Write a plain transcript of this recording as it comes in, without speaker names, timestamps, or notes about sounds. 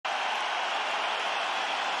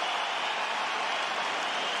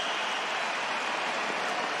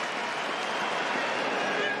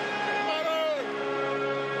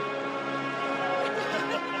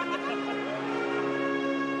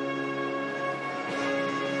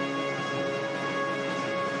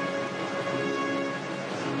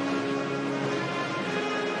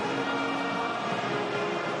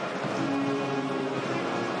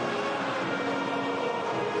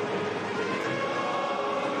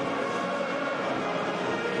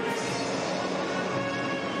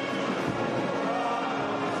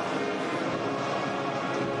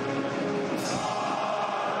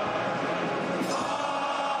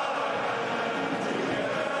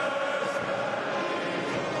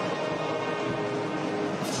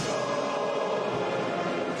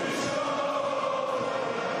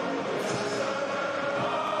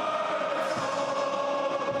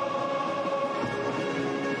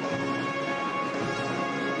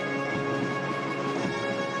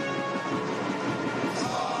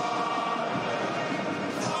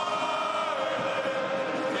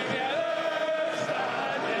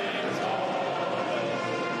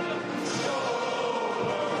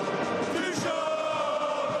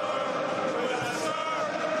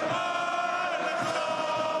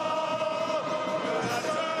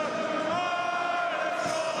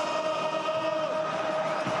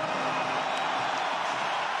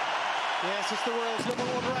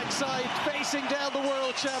number one ranked side facing down the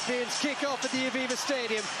world champions. Kick-off at the Aviva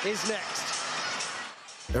Stadium is next.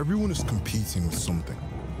 Everyone is competing with something,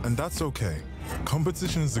 and that's okay.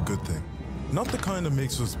 Competition is a good thing. Not the kind that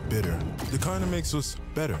makes us bitter, the kind that makes us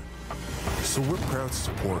better. So we're proud to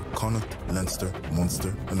support Connacht, Leinster,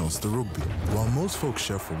 Munster and Ulster Rugby. While most folks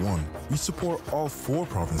share for one, we support all four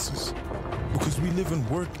provinces because we live and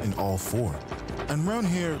work in all four. And round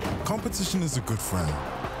here, competition is a good friend.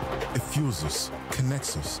 It fuels us,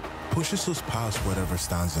 connects us, pushes us past whatever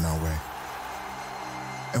stands in our way.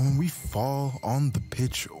 And when we fall on the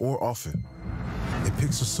pitch or off it, it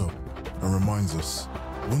picks us up and reminds us,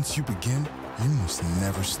 once you begin, you must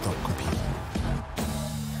never stop competing.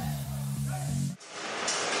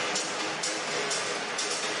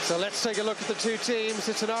 So let's take a look at the two teams.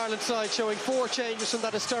 It's an Ireland side showing 4 changes from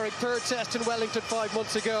that historic third test in Wellington 5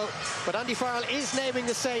 months ago. But Andy Farrell is naming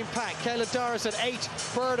the same pack. Caelan Doris at 8,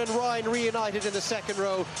 Byrne and Ryan reunited in the second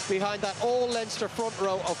row behind that all-Leinster front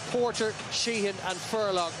row of Porter, Sheehan and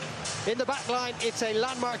Furlong. In the back line, it's a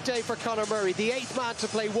landmark day for Conor Murray, the 8th man to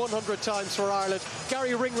play 100 times for Ireland.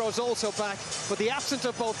 Gary Ringrose also back, but the absence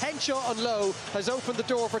of both Henshaw and Lowe has opened the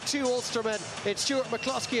door for 2 Ulstermen. It's Stuart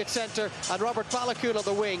McCloskey at centre and Robert Balakoon on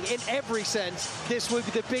the wing. In every sense, this will be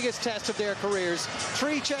the biggest test of their careers.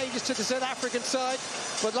 3 changes to the South African side,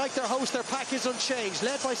 but like their host, their pack is unchanged.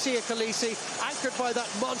 Led by Sia Khaleesi, anchored by that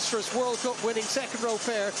monstrous World Cup winning second row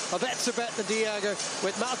pair of Etzebeth and Diaga,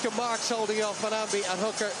 with Malcolm Marks holding off Manambi and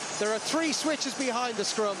Hooker. There are 3 switches behind the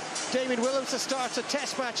scrum. Damien Willemse starts a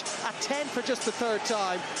test match at 10 for just the 3rd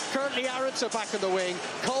time. Currently Arendse back on the wing.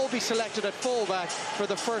 Colby selected at fullback for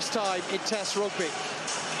the first time in Test rugby.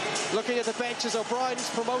 Looking at the benches, O'Brien's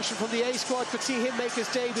promotion from the A squad could see him make his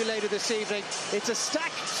debut later this evening. It's a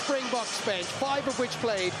stacked Springboks bench, 5 of which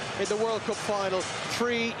played in the World Cup final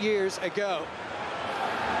 3 years ago.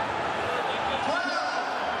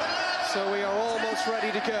 So we are almost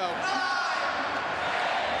ready to go.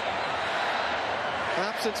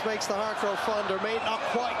 Absence makes the heart grow fonder. May not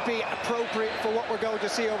quite be appropriate for what we're going to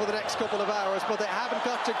see over the next couple of hours, but they haven't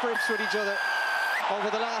got to grips with each other over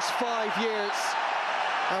the last 5 years.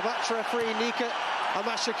 Our match referee, Nika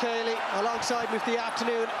Amashakeli, alongside me for the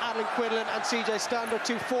afternoon, Alan Quinlan and CJ Stander,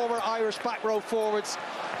 2 former Irish back row forwards.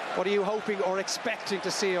 What are you hoping or expecting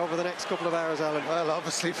to see over the next couple of hours, Alan? Well,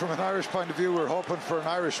 obviously, from an Irish point of view, we're hoping for an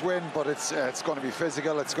Irish win, but it's going to be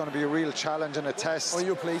physical. It's going to be a real challenge and a test. On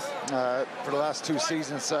you, please. For the last 2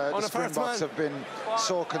 seasons, the Springboks have been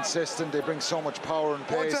so consistent. They bring so much power and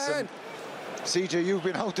pace. And CJ, you've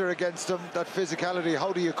been out there against them. That physicality,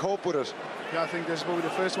 how do you cope with it? Yeah, I think this is probably the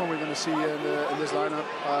first one we're going to see in this lineup.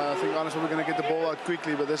 I think honestly we're going to get the ball out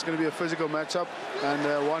quickly, but there's going to be a physical matchup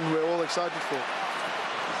and one we're all excited for.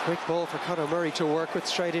 Quick ball for Conor Murray to work with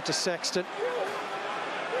straight into Sexton.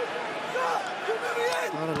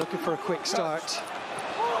 Conor looking for a quick start.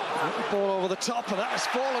 Ball over the top, and that has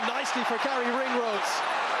fallen nicely for Gary Ringrose.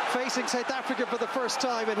 Facing South Africa for the first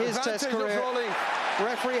time in his test career.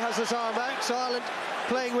 Referee has his arm out, so Ireland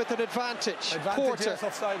playing with an advantage. Porter. Yes,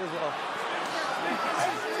 offside as well.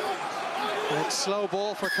 It's slow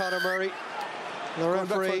ball for Conor Murray. The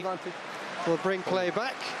referee will bring play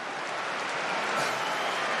back.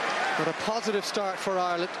 But a positive start for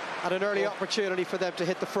Ireland and an early opportunity for them to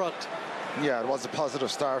hit the front. Yeah, it was a positive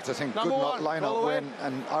start. I think good line-out win,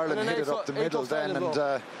 and Ireland hit it up the middle then,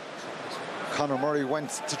 and Conor Murray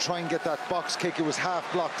went to try and get that box kick. It was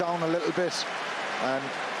half blocked down a little bit, and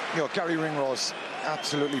you know, Gary Ringrose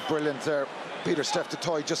absolutely brilliant there. Peter Steph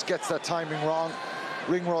Toy just gets that timing wrong.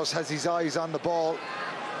 Ringrose has his eyes on the ball,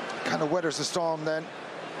 kind of weathers the storm then,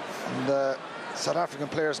 and the South African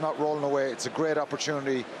players not rolling away. It's a great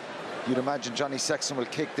opportunity. You'd imagine Johnny Sexton will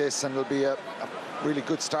kick this, and it'll be a really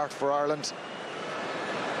good start for Ireland.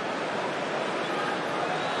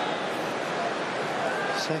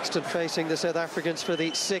 Sexton facing the South Africans for the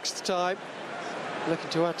 6th time, looking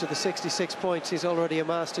to add to the 66 points he's already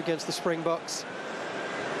amassed against the Springboks.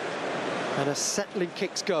 And as settling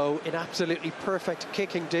kicks go in absolutely perfect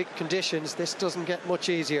kicking conditions, this doesn't get much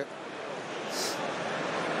easier.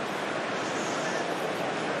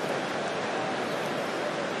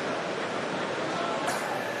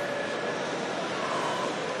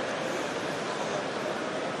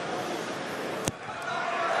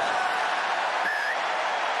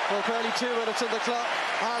 Well, barely 2 minutes on the clock.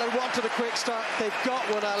 Ireland wanted a quick start. They've got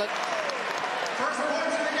one, Alan. First point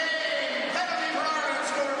of the game, penalty for Ireland,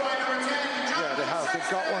 scored by number 10. Yeah, they have.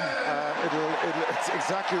 They've got one. It's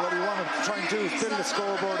exactly what you want to try and do, is build a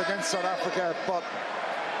scoreboard against South Africa, but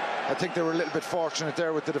I think they were a little bit fortunate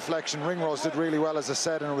there with the deflection. Ringrose did really well, as I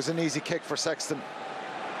said, and it was an easy kick for Sexton.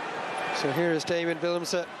 So here is Damien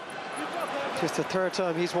Willemse It's the third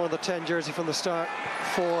time he's worn the 10 jersey from the start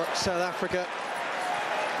for South Africa.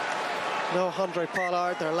 No Handré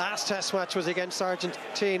Pollard. Their last test match was against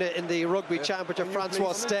Argentina in the Rugby Championship.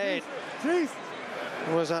 Francois Steyn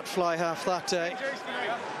was at fly half that day.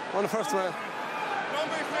 On the first man.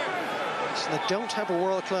 So they don't have a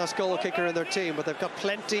world-class goal kicker in their team, but they've got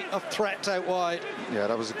plenty of threat out wide. Yeah,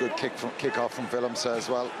 that was a good kick-off from Willemse as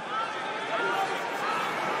well.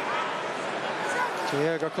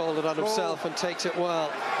 Diego called it on himself and takes it well.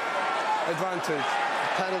 Advantage.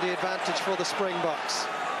 Penalty advantage for the Springboks.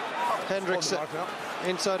 Hendriksen,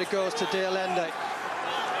 inside it goes to De Allende,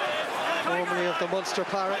 formerly of the Munster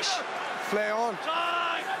Parish. Play on.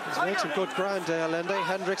 He's made some good ground, De Allende.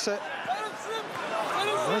 Hendriksen.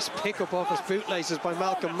 Nice pick up off his bootlaces by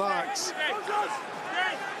Malcolm Marx.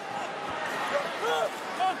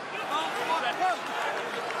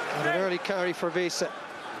 And an early carry for Wiese.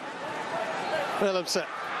 Willemse.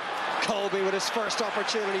 Colby with his first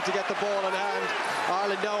opportunity to get the ball in hand.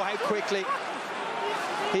 Ireland know how quickly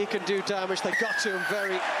he can do damage. They got to him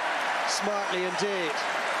very smartly indeed.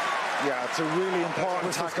 Yeah, it's a really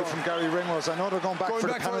important tackle from Gary Ringrose. I know they're going back for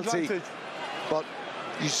the penalty, but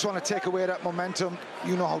you just want to take away that momentum.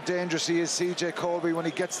 You know how dangerous he is, CJ Colby, when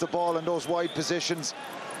he gets the ball in those wide positions.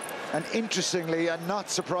 And interestingly, and not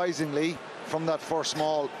surprisingly, from that first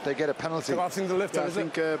maul, they get a penalty. I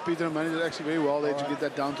think Peter and Manny did actually very well there to get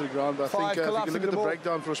that down to the ground. But I think if you can look at the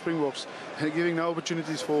breakdown for Springboks, and giving no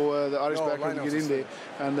opportunities for the Irish backline to get in there.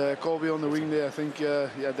 And Colby on the wing there, I think,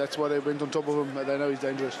 yeah, that's why they went on top of him. They know he's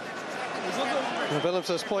dangerous. Willemse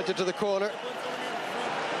has pointed to the corner.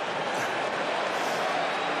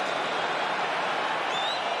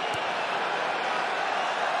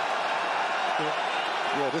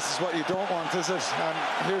 Yeah, this is what you don't want, is it? And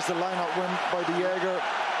here's the line-out win by De Jager.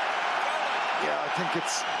 Yeah, I think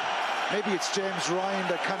maybe it's James Ryan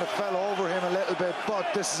that kind of fell over him a little bit,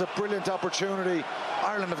 but this is a brilliant opportunity.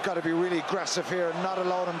 Ireland have got to be really aggressive here and not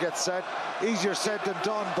allow them get set. Easier said than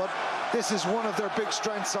done, but this is one of their big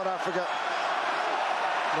strengths, South Africa.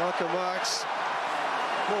 Malcolm Marx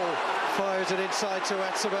fires it inside to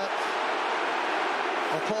Etzebeth.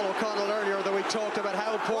 Paul O'Connell earlier in the week talked about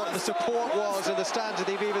how important the support was in the stands at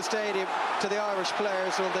the Aviva Stadium to the Irish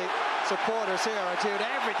players. Well, the supporters here are doing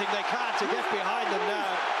everything they can to get behind them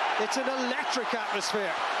now. It's an electric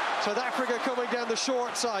atmosphere. South Africa coming down the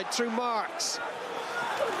short side through Marx.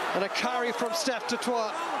 And a carry from Steph du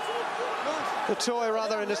Toit. The toy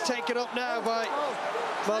rather, and is taken up now by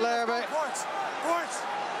Malherbe.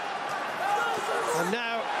 And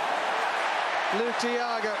now Luke de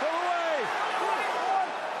Jager.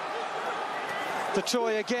 The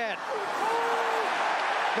toy again.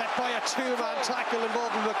 Met by a two-man tackle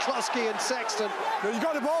involving McCluskey and Sexton. No, you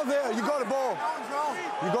got the ball there. You got the ball.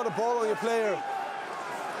 You got the ball on your player.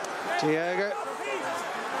 De Jager.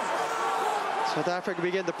 South Africa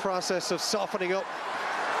begin the process of softening up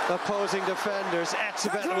opposing defenders.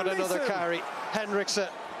 Etzebeth with another carry. Hendriksen.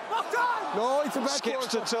 No, it's a back skips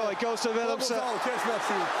to Toy, goes to Willemse.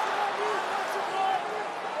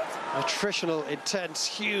 Attritional, intense,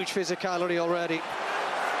 huge physicality already.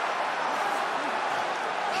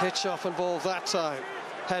 Kitchoff involved that time.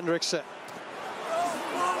 Hendriksen.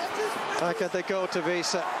 Back at they go to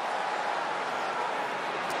Wiese.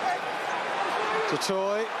 To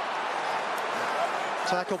Toy.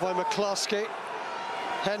 Tackle by McCluskey.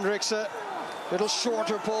 Hendriksen. Little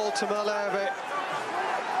shorter ball to Malherbe.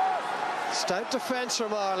 Stout defence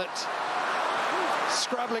from Ireland.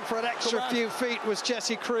 Scrabbling for an extra few feet was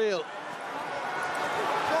Jesse Creel.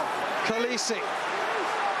 Khaleesi.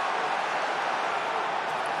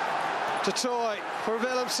 To Toy for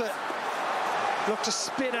Willemse. Look to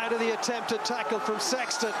spin out of the attempted tackle from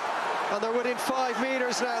Sexton. And they're within 5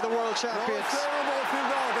 metres now, the world champions.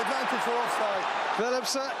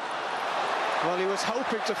 Willemse, well, he was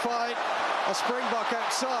hoping to find a Springbok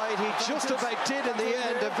outside. He just about did in the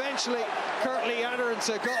end. Eventually, Curtly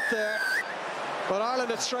Anderson got there. But Ireland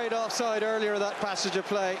had straight offside earlier in that passage of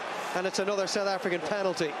play, and it's another South African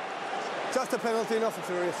penalty. Just a penalty, nothing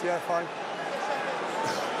serious. Yeah, fine.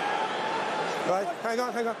 Right, hang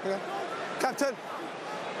on. Captain,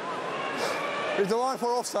 is the one for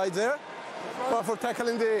offside there? Or for tackle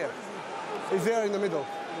in the air? It's there in the middle.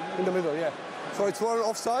 Yeah. So it's one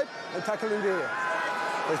offside and tackle in the air.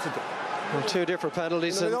 Well, two different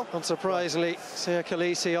penalties, and unsurprisingly, Siya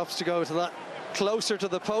Khaleesi opts to go to that closer to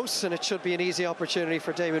the post, and it should be an easy opportunity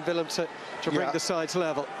for Damon Willemse to bring the sides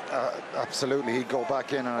level. Absolutely, he'd go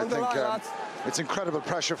back in, and I think It's incredible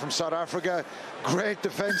pressure from South Africa. Great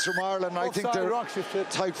defence from Ireland. I think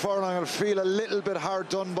Tadhg Furlong will feel a little bit hard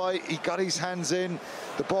done by. He got his hands in.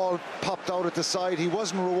 The ball popped out at the side. He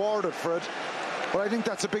wasn't rewarded for it. But I think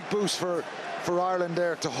that's a big boost for Ireland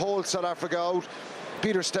there to hold South Africa out.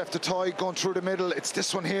 Pieter-Steph du Toit going through the middle. It's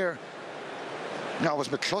this one here. No, it was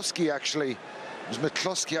McCluskey actually. It was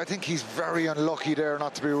McCluskey. I think he's very unlucky there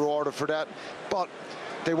not to be rewarded for that. But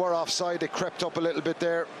they were offside. They crept up a little bit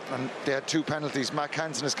there, and they had 2 penalties. Mack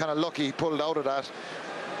Hansen is kind of lucky he pulled out of that.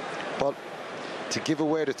 But to give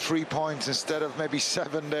away the 3 points instead of maybe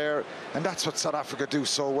 7 there, and that's what South Africa do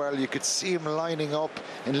so well. You could see him lining up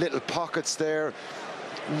in little pockets there,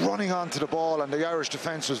 running onto the ball, and the Irish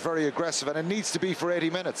defence was very aggressive, and it needs to be for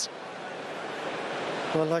 80 minutes.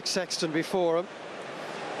 Well, like Sexton before him.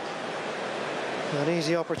 An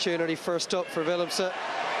easy opportunity first up for Willemse,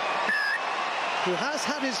 who has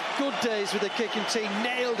had his good days with the kicking team.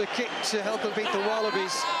 Nailed a kick to help them beat the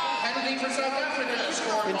Wallabies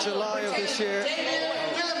in July of this year.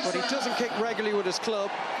 But he doesn't kick regularly with his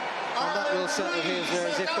club, and that will settle his there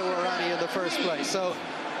as if there were any in the first place. So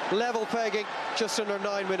level pegging just under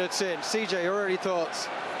 9 minutes in. CJ, your early thoughts?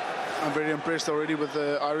 I'm very impressed already with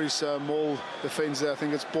the Irish maul defence there. I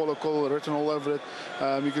think it's Paul O'Connell written all over it.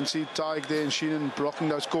 You can see Tadhg there and Sheehan blocking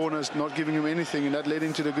those corners, not giving him anything, and that led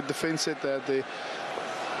into the good defence set there.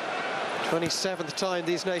 27th time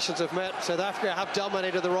these nations have met. South Africa have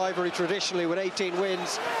dominated the rivalry traditionally with 18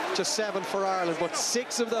 wins, just 7 for Ireland, but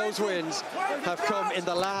 6 of those wins have come in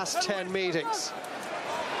the last 10 meetings.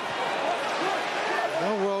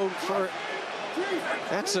 No road for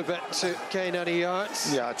Etzebeth to gain any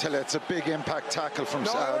yards. Yeah, I tell you, it's a big impact tackle from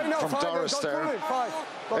Doris there.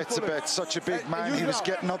 Etzebeth, such a big man. He was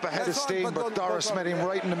getting up ahead of steam, but Doris met him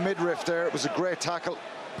right in the midriff there. It was a great tackle.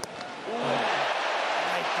 Great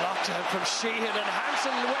block down from Sheehan, and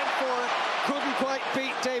Hansen went for it. Couldn't quite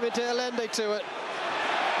beat David de Allende to it.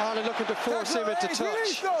 Ireland looking to force him into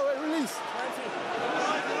touch.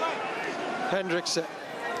 Hendriksen,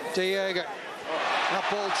 De Jager. That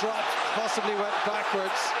ball dropped, possibly went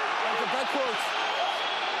backwards.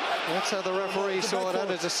 That's how the referee saw it, and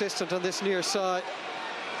his assistant on this near side.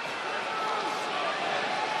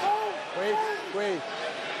 Wait.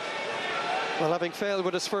 Well, having failed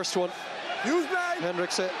with his first one,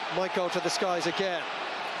 Hendriksen might go to the skies again.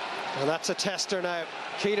 And that's a tester now.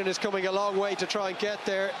 Keenan is coming a long way to try and get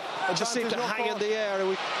there. It just seemed to hang in the air, and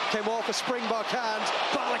we came off a Springbok hand.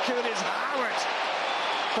 Baloucoune is hammered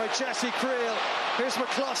by Jesse Creel. Here's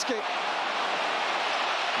McCluskey.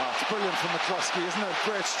 Oh, it's brilliant from McCluskey, isn't it?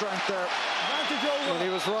 Great strength there. And he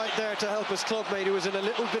was right there to help his clubmate, who was in a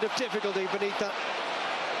little bit of difficulty beneath that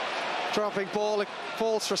dropping ball. It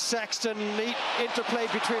falls for Sexton. Neat interplay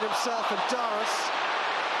between himself and Doris.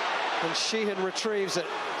 And Sheehan retrieves it.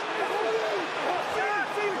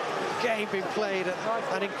 Game being played at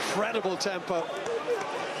an incredible tempo.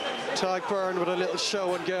 Tadhg Beirne with a little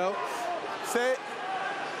show and go.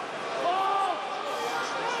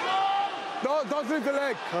 No, don't leave the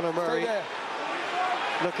leg. Conor Murray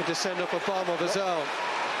looking to send up a bomb of his own.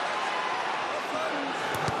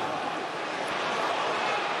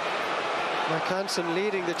 Mack Hansen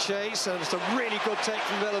leading the chase, and it's a really good take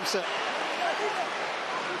from Willemse.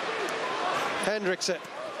 Hendriksen.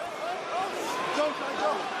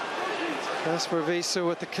 Casper Wiese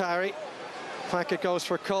with the carry. Packet goes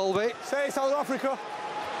for Colby. Say South Africa.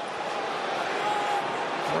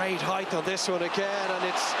 Great height on this one again, and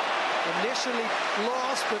it's initially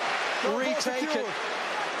lost but retaken.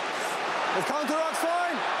 The counter-rock's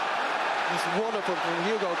fine. There's one of them from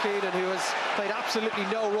Hugo Keenan, who has played absolutely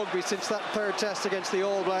no rugby since that third test against the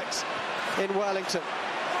All Blacks in Wellington.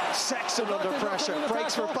 Sexton under pressure,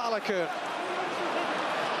 breaks for Baloucoune.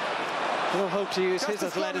 He'll hope to use his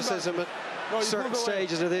athleticism at certain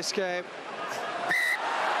stages of this game.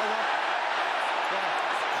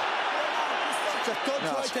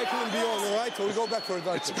 So we go back for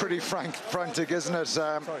advantage. It's pretty frantic, isn't it?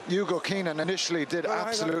 Hugo Keenan initially did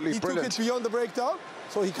absolutely brilliant. He took it beyond the breakdown,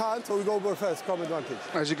 so he can't, so we go for first, come advantage.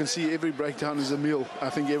 As you can see, every breakdown is a meal. I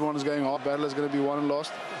think everyone is going hard. Battle is going to be won and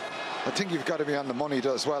lost. I think you've got to be on the money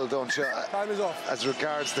as well, don't you? Time is off. As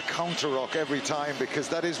regards the counter-rock every time, because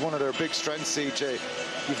that is one of their big strengths, CJ.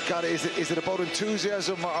 You've got to, is it about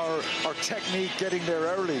enthusiasm or technique getting there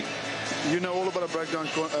early? You know all about a breakdown,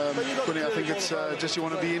 Connie. I think it's just you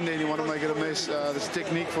want to be in there and you want to make it a mess. There's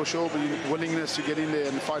technique for sure, but willingness to get in there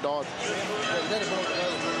and fight hard.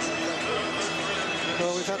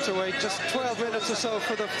 Well, we've had to wait just 12 minutes or so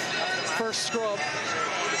for the first scrum.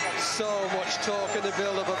 So much talk in the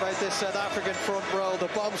build-up about this South African front row. The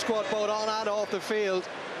bomb squad both on and off the field.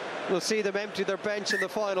 We'll see them empty their bench in the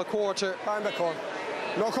final quarter. Behind the corner.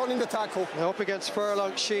 No calling the tackle. Up against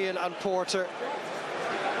Furlong, Sheehan and Porter.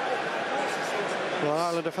 Well,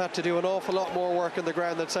 Ireland have had to do an awful lot more work on the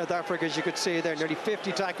ground than South Africa, as you could see there. Nearly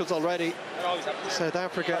 50 tackles already. South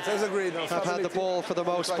Africa have had the ball for the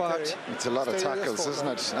most part. It's a lot of tackles, isn't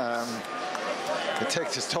it? It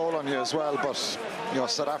takes its toll on you as well, but you know,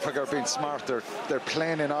 South Africa are being smart. They're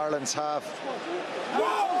playing in Ireland's half.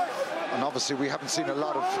 And obviously we haven't seen a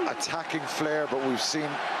lot of attacking flair, but we've seen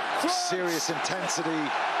serious intensity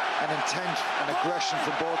and intent and aggression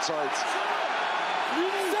from both sides.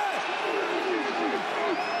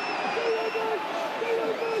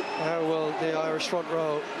 How will the Irish front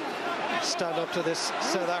row stand up to this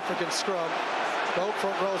South African scrum? Both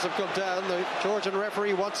front rows have come down. The Georgian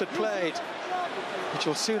referee wants it played, which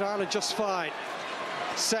will suit Ireland just fine.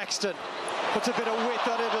 Sexton puts a bit of width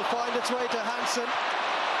on it. It'll find its way to Hansen.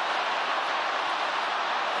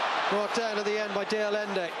 Brought down at the end by Dale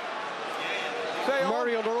Ende.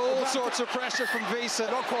 Murray under all sorts of pressure from Visa.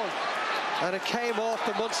 And it came off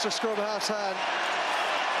the Munster scrum half's hand.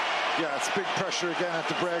 Yeah, it's big pressure again at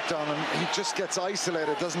the breakdown, and he just gets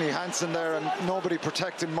isolated, doesn't he, Hansen there, and nobody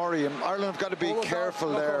protecting Murray. And Ireland have got to be careful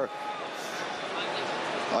there.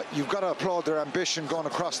 You've got to applaud their ambition going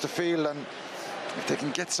across the field, and if they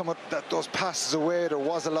can get some of those passes away, there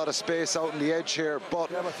was a lot of space out on the edge here, but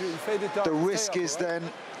the risk is then,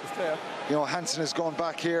 you know, Hansen is going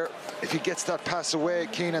back here. If he gets that pass away,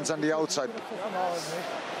 Keenan's on the outside.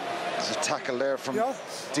 There's a tackle there from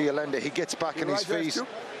Dale Ende. He gets back on his feet.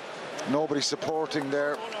 Nobody supporting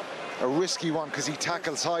there. A risky one because he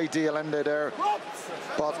tackles high, Dale Ende there.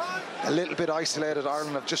 But a little bit isolated.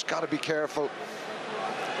 Ireland have just got to be careful.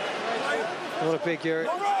 What a big year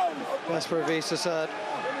Jesper Wiese had.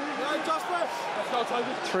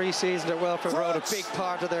 3 seasons at Welfare Road, a big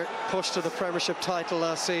part of their push to the Premiership title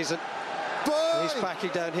last season. He's backing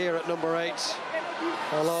down here at number 8,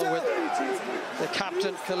 along with the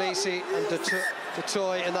captain Khaleesi and Du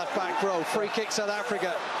Toit in that back row. Free kick South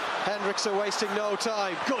Africa. Hendrickson wasting no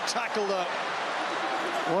time. Good tackle though.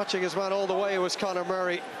 Watching his man all the way was Conor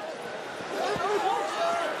Murray.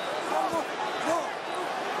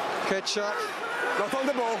 Good shot. Not on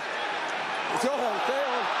the ball. It's your hand. Stay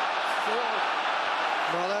on.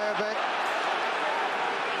 Malherbe.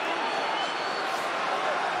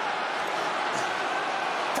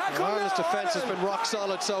 Ireland's defence has been rock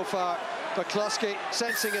solid so far. McCluskey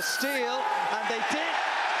sensing a steal, and they did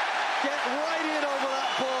get right in over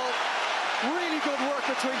that ball. Really good work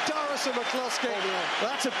between Doris and McCluskey.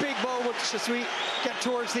 That's a big moment as we get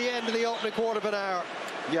towards the end of the opening quarter of an hour.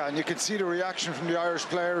 Yeah, and you can see the reaction from the Irish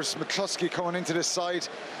players. McCluskey coming into this side,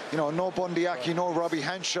 you know, no Bundy Aki, no Robbie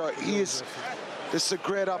Henshaw. This is a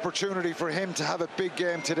great opportunity for him to have a big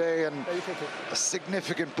game today, and a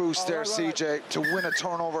significant boost there, CJ, to win a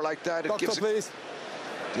turnover like that. It gives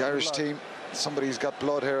the Irish team, somebody's got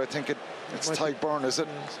blood here. I think it's Tadhg Beirne, is it?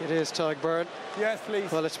 It is Tadhg Beirne. Yes,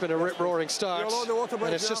 please. Well, it's been a rip-roaring start,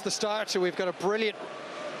 and it's just the start, so we've got a brilliant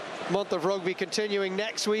month of rugby continuing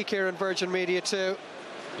next week here in Virgin Media 2.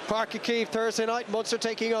 Páirc Uí Chaoimh Thursday night, Munster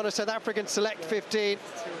taking on a South African Select 15,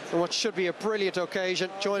 and what should be a brilliant occasion.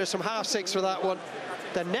 Join us from 6:30 for that one.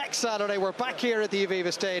 The next Saturday, we're back here at the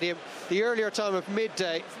Aviva Stadium, the earlier time of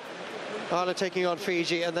midday. Ireland taking on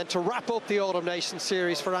Fiji, and then to wrap up the Autumn Nations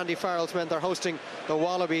series for Andy Farrell's men, they're hosting the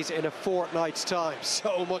Wallabies in a fortnight's time.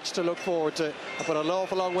 So much to look forward to, but an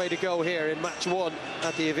awful long way to go here in match 1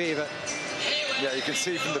 at the Aviva. Yeah, you can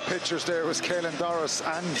see from the pictures there was Caelan Doris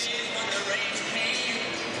and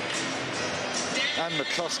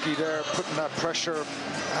McCluskey there putting that pressure.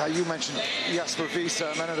 You mentioned Jesper Wiese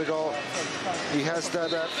a minute ago. He has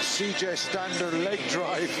that CJ Stander leg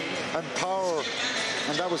drive and power,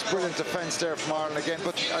 and that was brilliant defence there from Ireland again.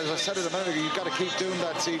 But as I said it a minute ago, you've got to keep doing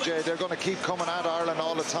that, CJ. They're going to keep coming at Ireland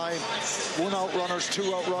all the time. 1 outrunners, 2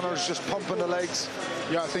 outrunners, just pumping the legs.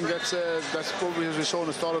 Yeah, I think that's probably as we saw in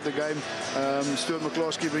the start of the game. Stuart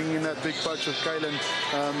McCluskey bringing in that big punch of Caelan.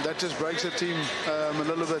 That just breaks the team a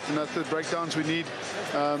little bit, and that's the breakdowns we need.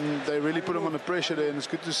 They really put him under pressure there, and it's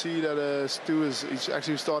good to see that Stu he's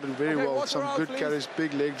actually started very well. Some good carries,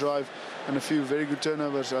 big leg drive, and a few very good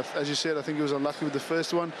turnovers. As you said, I think he was unlucky with the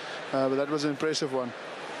first one, but that was an impressive one.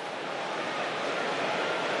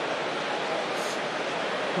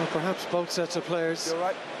 Well, perhaps both sets of players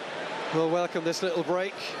will welcome this little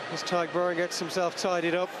break as Tadhg Beirne gets himself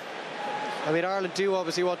tidied up. I mean, Ireland do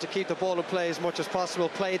obviously want to keep the ball in play as much as possible,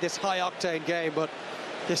 play this high-octane game, but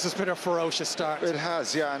this has been a ferocious start. It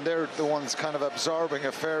has, yeah, and they're the ones kind of absorbing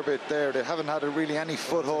a fair bit there. They haven't had really any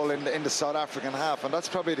foothold in the South African half, and that's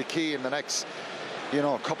probably the key in the next you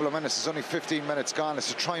know, a couple of minutes. There's only 15 minutes gone. It's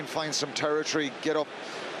to try and find some territory, get up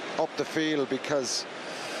the field, because,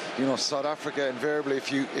 you know, South Africa invariably, if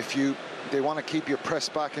they want to keep you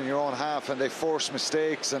pressed back in your own half and they force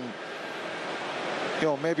mistakes, and you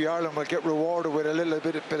know, maybe Ireland will get rewarded with a little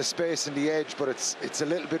bit of space in the edge, but it's a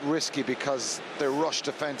little bit risky because their rush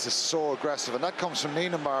defence is so aggressive, and that comes from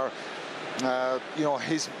Nienaber. You know,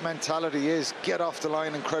 his mentality is get off the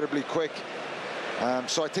line incredibly quick.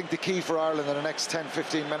 So I think the key for Ireland in the next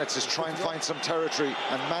 10-15 minutes is try and find some territory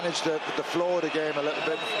and manage the flow of the game a little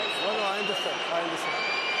bit. No, I understand.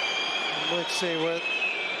 Let's see where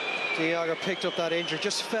Diago picked up that injury.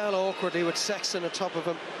 Just fell awkwardly with Sexton on top of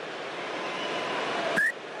him.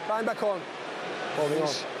 Line back on.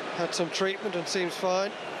 He's had some treatment and seems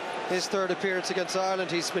fine. His third appearance against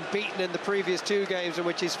Ireland. He's been beaten in the previous 2 games in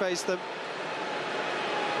which he's faced them.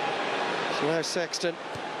 So now Sexton,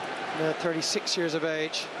 now 36 years of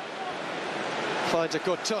age, finds a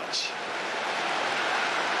good touch.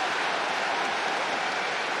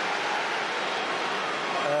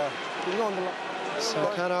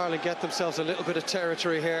 So can Ireland get themselves a little bit of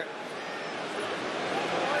territory here?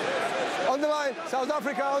 On the line, South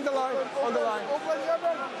Africa, on the line.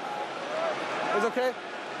 It's okay.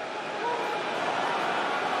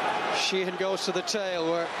 Sheehan goes to the tail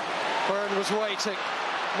where Byrne was waiting.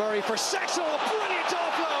 Murray for Sexton, a brilliant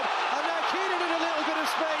offload, and now Keenan in a little bit of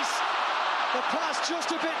space. The pass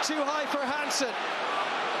just a bit too high for Hansen.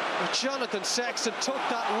 But Jonathan Sexton took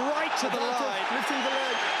that right to the line. Lifting the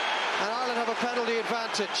leg. And Ireland have a penalty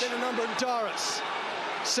advantage. Doris,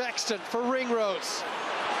 Sexton for Ringrose.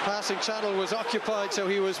 Passing channel was occupied, so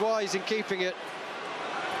he was wise in keeping it.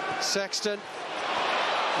 Sexton.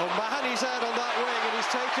 O'Mahony's out on that wing, and he's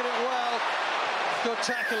taken it well. Good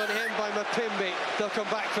tackle on him by Mapimbi. They'll come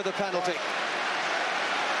back for the penalty.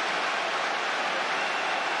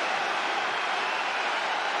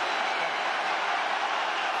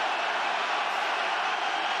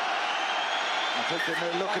 I think they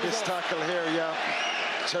may look at this tackle here, yeah.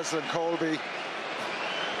 Cheslin Colby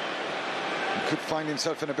could find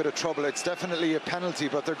himself in a bit of trouble. It's definitely a penalty,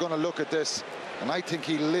 but they're going to look at this, and I think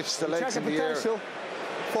he lifts the legs in the air.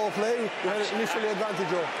 For play, you had initially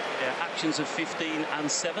advantage of. Yeah, actions of 15 and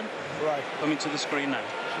 7. Right. Coming to the screen now.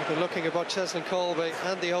 They're looking about Cheslin Colby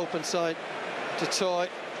and the open side to Toy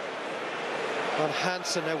on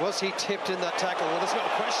Hansen. Now, was he tipped in that tackle? Well, there's no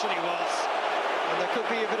question he was. And there could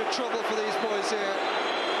be a bit of trouble for these boys here.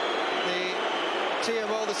 The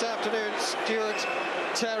TMO this afternoon, Stuart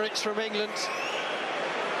Terrich from England.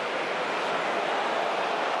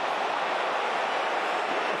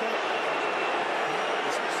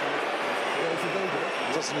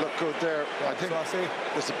 Doesn't look good there. Yeah, I think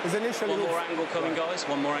there's initially one more angle coming, guys.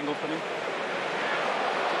 One more angle coming.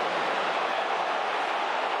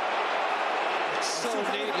 It's so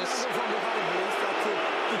needless. From the handballs to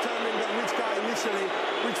determine which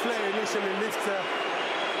player initially lifts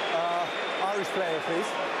Irish player, please.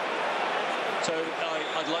 So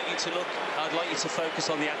I'd like you to look. I'd like you to focus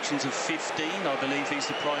on the actions of 15. I believe he's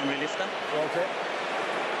the primary lifter. Okay.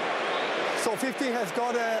 So 15 has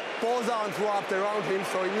got a ball's arms wrapped around him,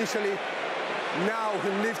 so initially now he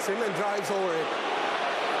lifts him and drives over it.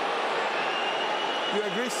 You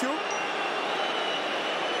agree, Stu?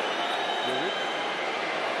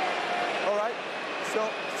 All right. So,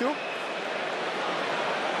 Stu?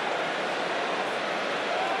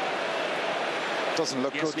 doesn't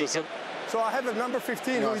look good, does it? So I have a number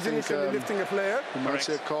 15 who is initially lifting a player. You might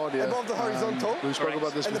see a card, yeah. Above the horizontal. We spoke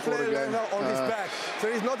about this before the game. And the player lands on his back.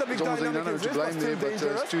 So he's not a big dynamic in this, but still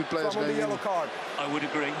dangerous. Two players from the yellow card. I would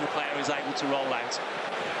agree. The player is able to roll out.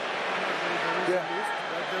 Yeah.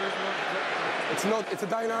 It's not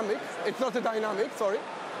a dynamic, sorry.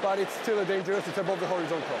 But it's still a dangerous, it's above the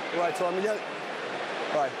horizontal. Right, so I'm yellow.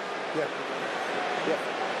 Right, yeah.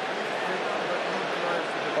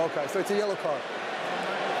 Okay, so it's a yellow card.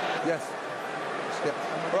 Yes. Yeah.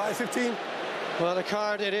 Right, 15. Well, a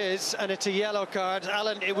card it is, and it's a yellow card.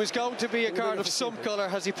 Alan, it was going to be a card of some colour.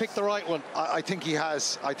 Has he picked the right one? I think he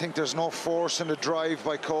has. I think there's no force in the drive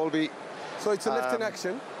by Colby. So it's a lift in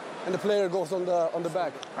action, and the player goes on the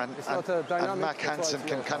back. It's not a dynamic. And Mac Hansen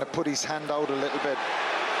can kind of put his hand out a little bit.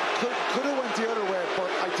 Could have went the other way,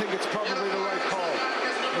 but I think it's probably the right call.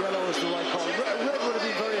 Yellow is the right call. Red would have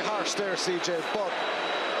been very harsh there, CJ, but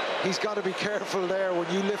he's got to be careful there. When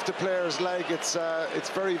you lift a player's leg, it's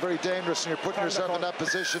very, very dangerous, and you're putting yourself in that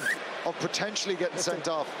position of potentially getting sent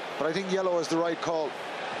off. But I think yellow is the right call.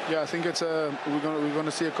 Yeah, I think it's we're going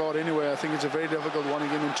to see a card anyway. I think it's a very difficult one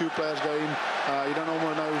again when two players go in. You don't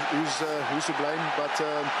almost know who's to blame, but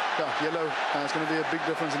yeah, yellow. It's going to be a big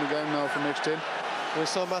difference in the game now for next 10. We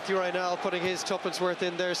saw Matthew Raynal putting his tuppence worth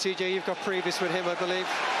in there. CJ, you've got previous with him, I believe.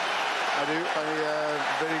 I do.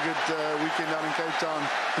 Very good weekend down in Cape Town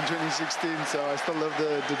in 2016, so I still love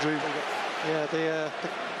the dream. Yeah,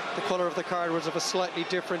 the colour of the card was of a slightly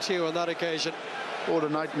different hue on that occasion. Or the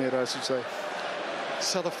nightmare, I should say.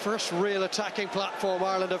 So the first real attacking platform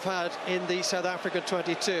Ireland have had in the South African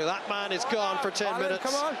 22. That man is gone for 10 minutes.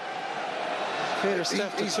 Come on. Peter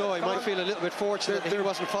Steph he might feel a little bit fortunate that he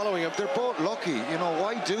wasn't following him. They're both lucky. You know,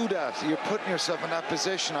 why do that? You're putting yourself in that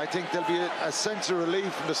position. I think there'll be a sense of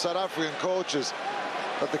relief from the South African coaches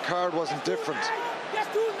that the card wasn't different.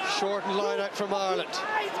 Shortened line out from Ireland.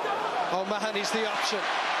 O'Mahony's the option.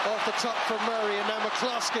 Off the top from Murray, and now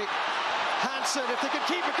McCloskey. Hansen, if they could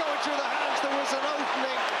keep it going through the hands, there was an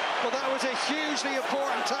opening, but that was a hugely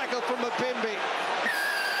important tackle from Mapimpi.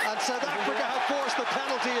 And South Africa have forced the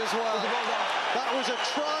penalty as well. That was a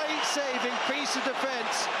try-saving piece of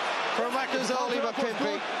defence for Makazole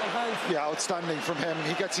Mapimpi. Yeah, outstanding from him.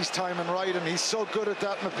 He gets his timing right, and he's so good at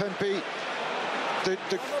that, Mapimpi. The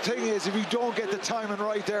thing is, if you don't get the timing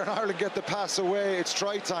right there and Ireland get the pass away, it's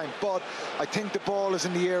try time. But I think the ball is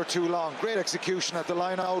in the air too long. Great execution at the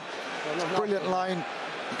line out. Brilliant line.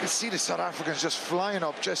 You can see the South Africans just flying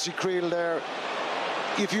up. Jesse Creel there.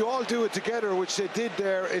 If you all do it together, which they did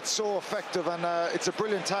there, it's so effective, and it's a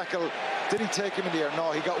brilliant tackle. Did he take him in the air?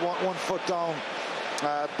 No, he got one foot down.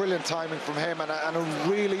 Brilliant timing from him, and a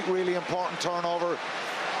really, really important turnover.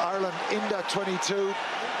 Ireland in that 22.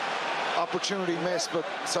 Opportunity missed, but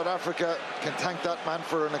South Africa can thank that man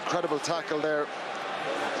for an incredible tackle there.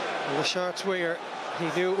 And the Sharks winger, he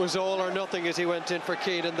knew it was all or nothing as he went in for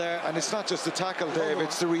Keenan there. And it's not just the tackle, Dave,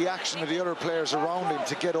 it's the reaction of the other players around him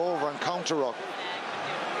to get over and counter-ruck.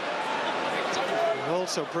 And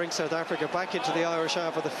also bring South Africa back into the Irish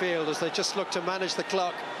half of the field as they just look to manage the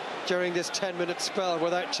clock during this 10-minute spell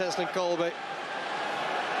without Cheslin Colby.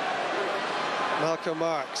 Malcolm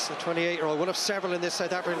Marx, the 28-year-old, one of several in this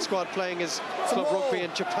South African squad playing his club rugby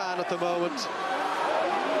in Japan at the moment.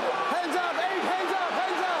 Hands up, Abe, hands up,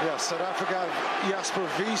 hands up! Yeah, South Africa have Jasper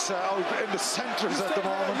Wiese out in the centres at the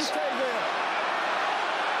moment.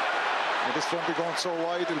 Well, this won't be going so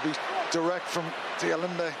wide, it'll be direct from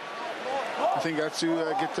Dialinde. I think I have to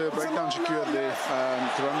get the breakdown secured there,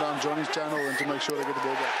 to run down Johnny's channel and to make sure they get the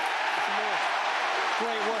ball back.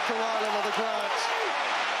 Great work from Ireland on the ground.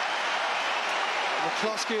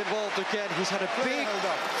 McCloskey involved again. He's had a big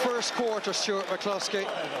first quarter, Stuart McCloskey.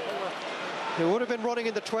 He would have been running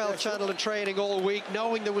in the 12 channel in training all week,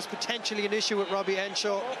 knowing there was potentially an issue with Robbie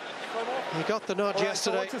Henshaw. He got the nod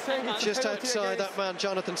yesterday, just outside that man,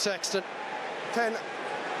 Jonathan Sexton. 10.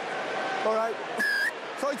 All right.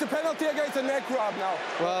 So it's a penalty against the neck grab now.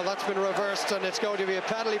 Well, that's been reversed, and it's going to be a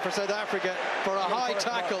penalty for South Africa for a high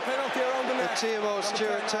tackle. Penalty around the neck. Timo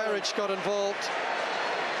Stuart Terrige got involved.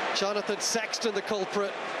 Jonathan Sexton, the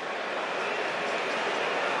culprit.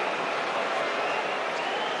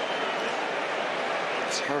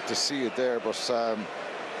 It's hard to see it there, but shot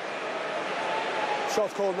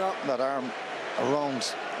called now. That arm around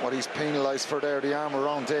what he's penalised for there, the arm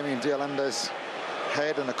around Damien Dialinde's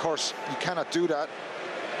head, and of course you cannot do that.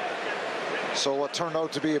 So what turned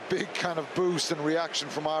out to be a big kind of boost and reaction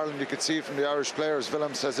from Ireland, you could see from the Irish players.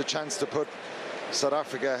 Willems has a chance to put South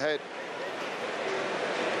Africa ahead.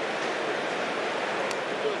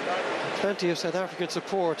 Plenty of South African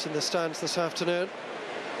support in the stands this afternoon,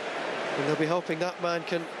 and they'll be hoping that man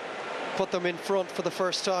can put them in front for the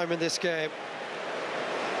first time in this game.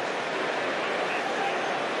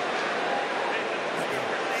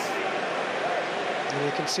 And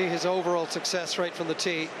you can see his overall success rate from the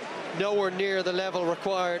tee, nowhere near the level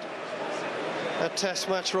required at Test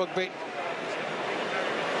match rugby.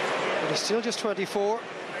 But he's still just 24.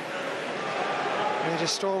 Major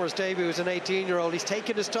Stormer's debut as an 18-year-old. He's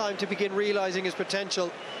taken his time to begin realising his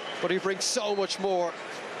potential, but he brings so much more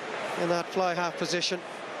in that fly half position.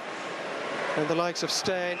 And the likes of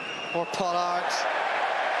Steyn or Pollard.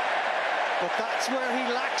 But that's where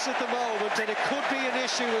he lacks at the moment, and it could be an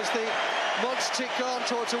issue as the months tick on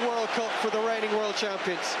towards a World Cup for the reigning world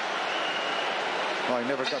champions. Oh, I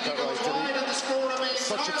never got that right, did he?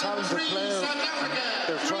 Such a talented player.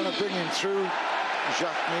 They're trying to bring him through,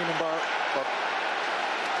 Jacques Nienaber, but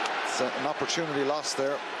it's an opportunity lost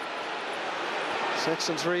there.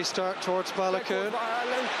 Sexton's restart towards Balakoon.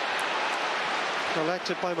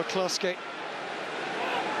 Collected by McCloskey.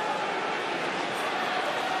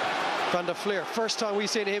 Van der Fleer, first time we've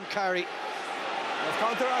seen him carry.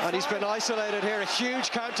 And he's been isolated here. A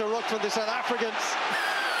huge counter ruck from the South Africans.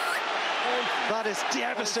 That is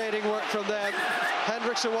devastating work from them.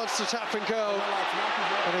 Hendrickson wants to tap and go,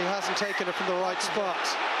 and he hasn't taken it from the right spot.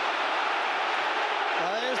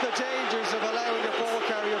 There's the dangers of allowing a ball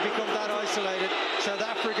carrier become that isolated. South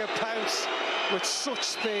Africa pounce with such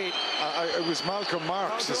speed. It was Malcolm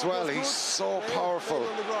Marx as well. He's so powerful.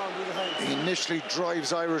 He initially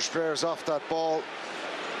drives Irish players off that ball.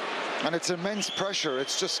 And it's immense pressure.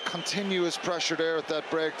 It's just continuous pressure there at that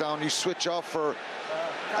breakdown. You switch off for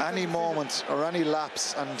any moment or any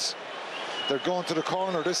lapse, and they're going to the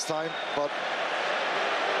corner this time. But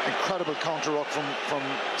incredible counter-ruck from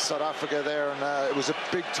South Africa there, and it was a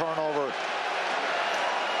big turnover.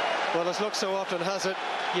 Well, as luck so often has it,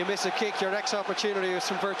 you miss a kick, your next opportunity is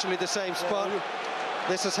from virtually the same spot.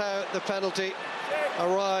 This is how the penalty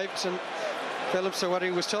arrived, and Phillips, when he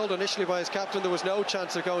was told initially by his captain there was no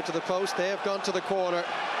chance of going to the post, they have gone to the corner,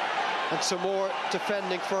 and some more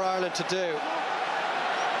defending for Ireland to do.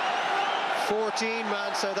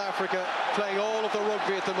 14-man South Africa playing all of the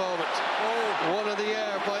rugby at the moment. One in the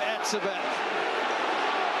air by Etzebeth.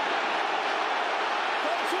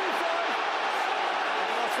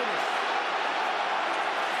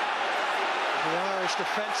 The Irish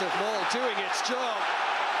defensive maul doing its job.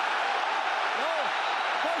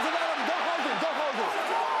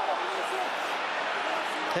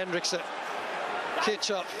 Hendrickson,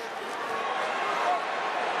 Kitchop,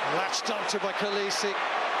 latched onto by Khaleesi.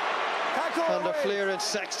 Van der Fleer and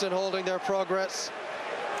Sexton holding their progress.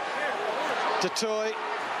 Du Toit.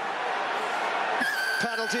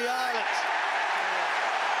 Penalty Ireland.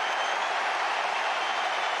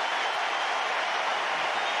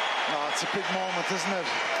 No, it's a big moment, isn't it?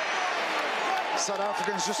 South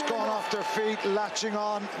Africans just going off their feet, latching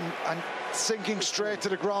on and sinking straight to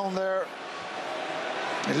the ground there.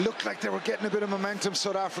 It looked like they were getting a bit of momentum,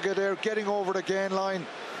 South Africa there, getting over the gain line.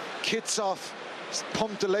 Kitsoff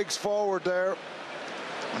pumped the legs forward there,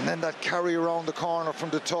 and then that carry around the corner from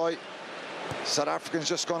Du Toit. South Africans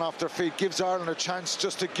just gone off their feet, gives Ireland a chance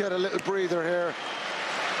just to get a little breather here.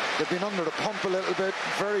 They've been under the pump a little bit,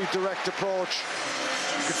 very direct approach.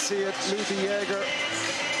 You can see it, Lee de Jager.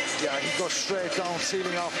 Yeah, he goes straight down,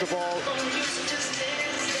 sealing off the ball.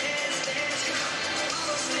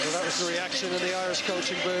 Well, that was the reaction in the Irish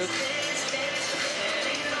coaching booth.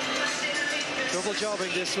 Double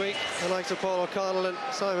jobbing this week, the likes of Paul O'Connell and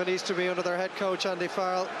Simon Easterby under their head coach Andy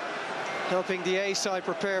Farrell, helping the A side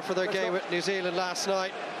prepare for their game with New Zealand last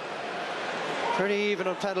night. Pretty even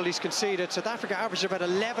on penalties conceded. South Africa averaged about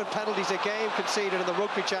 11 penalties a game conceded in the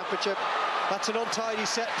Rugby Championship. That's an untidy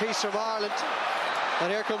set piece from Ireland.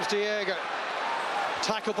 And here comes de Jager,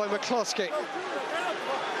 tackled by McCluskey.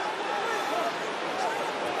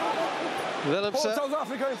 Willemse. South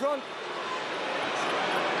Africa in front.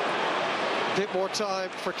 A bit more time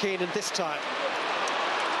for Keenan this time.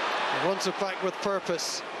 He runs it back with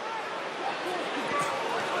purpose.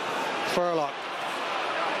 Furlong.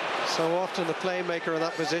 So often the playmaker in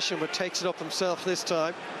that position, but takes it up himself this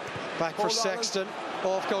time. Back for Sexton.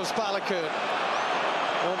 Off goes Balakoon.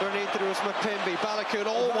 Underneath it was McPimby. Balakoon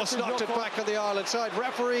almost knocked it back on the Ireland side.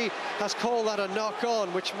 Referee has called that a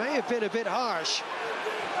knock-on, which may have been a bit harsh.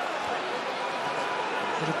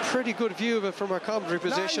 But a pretty good view of it from our commentary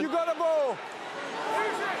position. You got a ball.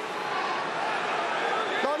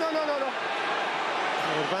 No.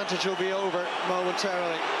 The advantage will be over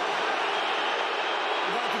momentarily.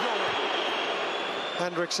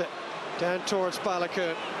 Hendrickson down towards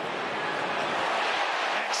Balakoon.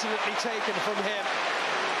 Excellently taken from him.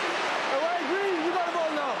 You got a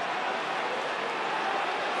ball now.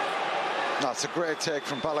 That's a great take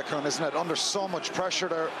from Balakoon, isn't it? Under so much pressure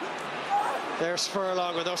there. There's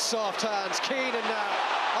Furlong with those soft hands. Keenan now.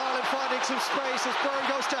 Ireland finding some space as Byrne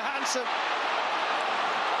goes to Hansen.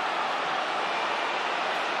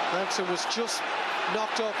 Hansen was just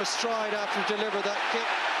knocked off a stride after he delivered that kick,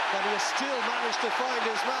 but he has still managed to find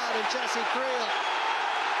his man in Jesse Creel.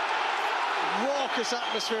 Raucous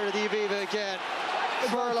atmosphere of the Aviva again.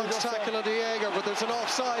 Furlong's tackle on de Jager, but there's an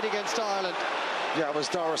offside against Ireland. Yeah, it was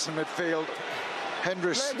Doris in midfield.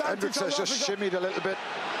 Hendricks has just shimmied a little bit.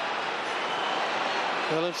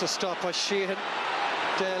 Willemse stopped by Sheehan.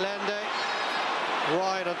 De Allende.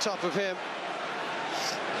 Ryan on top of him.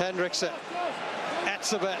 Hendrickson.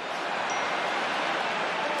 Etzebeth.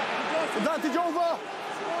 Advantage over.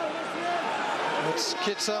 It's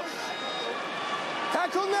Kitsoff.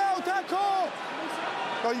 Tackle now, tackle.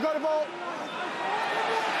 No, you got a ball.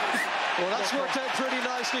 Well, that's worked out pretty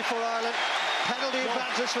nicely for Ireland. Penalty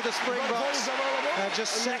advantage for the Springboks. And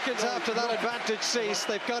just seconds after that advantage ceased,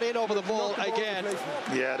 they've got in over the ball again.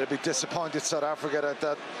 Yeah, they'd be disappointed, South Africa,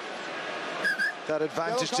 that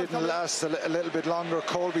advantage didn't last a little bit longer.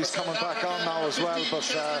 Colby's coming back on now as well,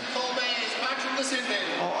 but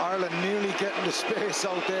Ireland nearly getting the space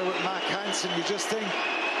out there with Mac Hansen. You just think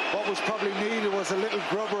what was probably needed was a little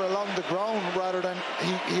grubber along the ground rather than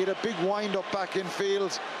he had a big wind-up back in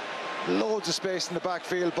field, loads of space in the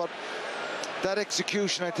backfield, but that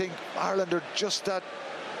execution, I think Ireland are just that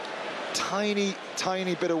tiny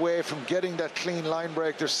bit away from getting that clean line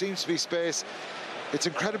break. There seems to be space. It's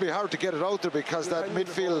incredibly hard to get it out there because that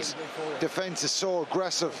midfield defence is so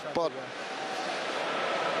aggressive, but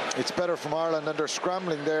it's better from Ireland, and they're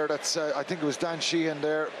scrambling there. That's I think it was Dan Sheehan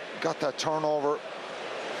there got that turnover.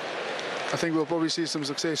 I think we'll probably see some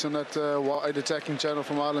success on that wide attacking channel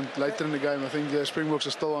from Ireland later in the game. I think the Springboks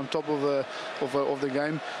are still on top of the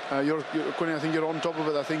game. Connie, I think you're on top of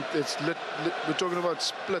it. I think it's we're talking about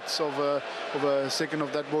splits of a second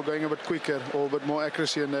of that ball going a bit quicker or a bit more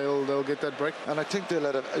accuracy, and they'll get that break. And I think they'll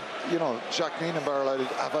let Jack Nienaber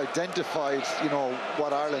have identified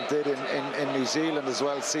what Ireland did in New Zealand as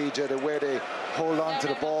well. CJ, the way they hold on to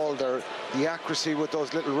the ball, the accuracy with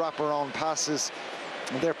those little wraparound passes.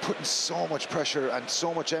 And they're putting so much pressure and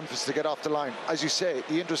so much emphasis to get off the line. As you say,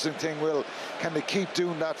 the interesting thing can they keep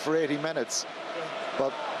doing that for 80 minutes?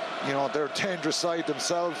 But, they're a dangerous side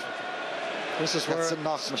themselves. This is where Stuart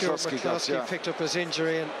McCloskey picked up his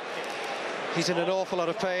injury, and he's in an awful lot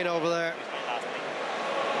of pain over there.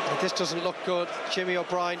 And this doesn't look good. Jimmy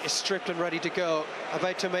O'Brien is stripped and ready to go,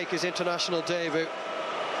 about to make his international debut.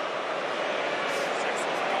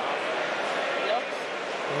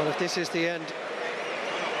 Well, if this is the end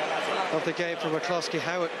of the game for McCloskey,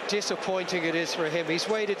 how disappointing it is for him. He's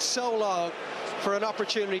waited so long for an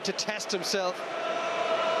opportunity to test himself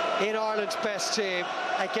in Ireland's best team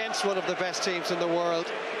against one of the best teams in the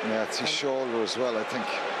world. Yeah, it's his shoulder as well, I think.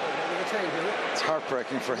 It's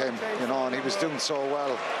heartbreaking for him, and he was doing so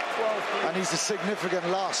well. And he's a significant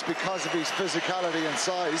loss because of his physicality and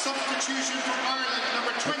size. Substitution for Ireland,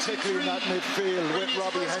 number 23. Particularly in that midfield with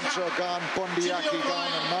Robbie Henshaw gone, Bundy Aki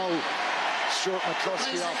gone, and now Stuart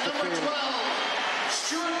McCloskey off the field. 12,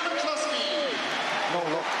 Stuart McCloskey. No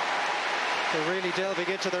luck. They're really delving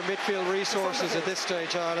into their midfield resources at this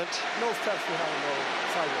stage, Ireland. No steps behind, no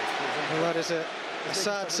sideways. Well, that is a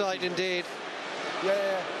sad sight indeed.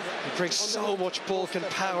 Yeah. It brings so much bulk and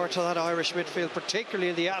power to that Irish midfield, particularly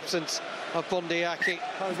in the absence of Bundy Aki.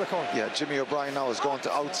 Yeah, Jimmy O'Brien now is going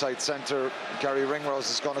to outside centre. Gary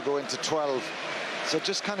Ringrose is going to go into 12. So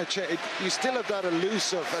just kind of change. You still have that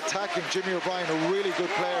elusive attacking Jimmy O'Brien, a really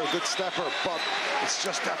good player, a good stepper, but it's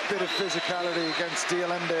just that bit of physicality against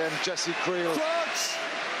Dialende and Jesse Creel.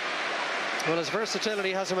 Well, his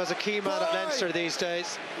versatility has him as a key man at Leinster these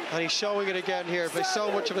days, and he's showing it again here. Plays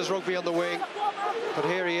so much of his rugby on the wing, but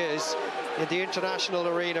here he is in the international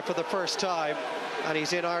arena for the first time, and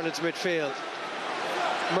he's in Ireland's midfield.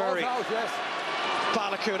 Murray,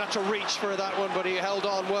 Baloucoune had to reach for that one, but he held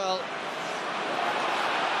on well.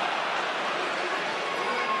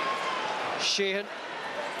 Sheehan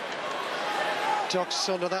ducks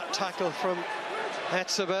under that tackle from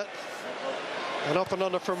Etzebeth, and up and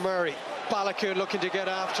under from Murray. Baloucoune looking to get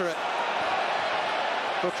after it.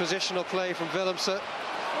 Good positional play from Willemse.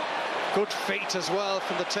 Good feet as well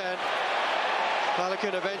from the 10.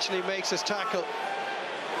 Baloucoune eventually makes his tackle.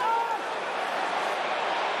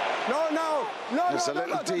 No. It was a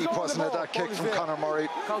little deep, wasn't it, that kick from Conor Murray?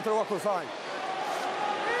 Counter work was fine.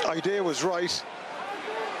 Idea was right.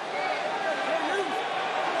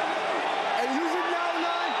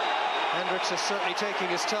 Hendricks is certainly taking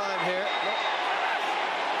his time here.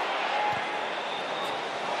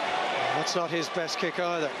 That's not his best kick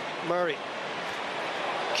either. Murray.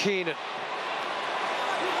 Keenan.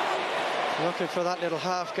 Looking for that little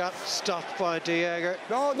half gap, stopped by De Jager.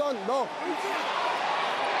 No.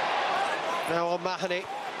 Now O'Mahony.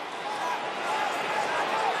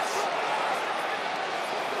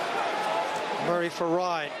 Murray for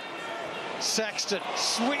Ryan. Sexton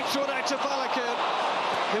sweeps one out to Baloucoune,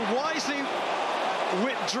 who wisely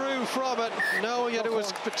withdrew from it, knowing that it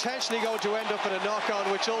was potentially going to end up in a knock-on,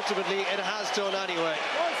 which ultimately it has done anyway.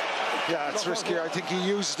 Yeah, it's risky. I think he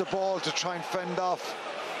uses the ball to try and fend off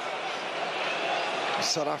a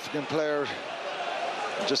South African player.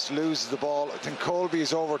 Just loses the ball. I think Colby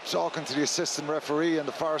is over talking to the assistant referee on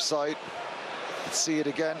the far side. Let's see it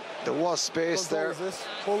again. There was space there.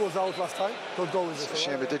 Ball was out last time. Good goal is this.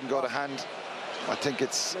 Shame it didn't go to hand. I think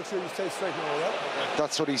it's... Make sure you stay straight now, yeah?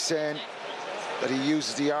 That's what he's saying, that he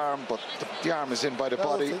uses the arm, but the arm is in by the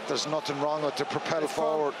body. There's nothing wrong with it to propel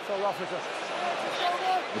forward.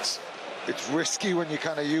 It's risky when you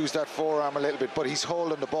kind of use that forearm a little bit, but he's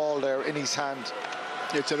holding the ball there in his hand.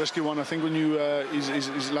 Yeah, it's a risky one. I think when you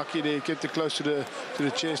he's lucky they kept it close to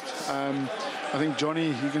the chest. I think Johnny,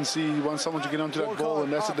 you can see he wants someone to get onto that ball,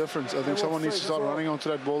 and that's the difference. I think someone needs to start running onto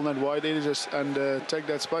that ball in that wide edges and take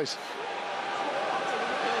that space.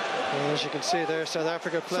 And as you can see there, South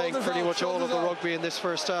Africa playing pretty much all of the rugby in this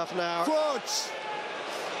first half now.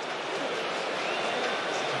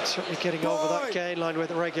 Certainly getting over that gain line with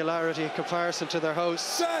regularity in comparison to their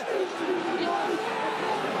hosts. South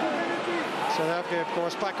Africa, of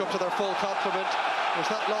course, back up to their full complement. There's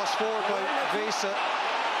that lost forward by Visa.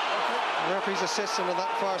 The referee's assistant on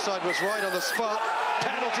that far side was right on the spot.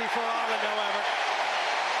 Penalty for Ireland, however.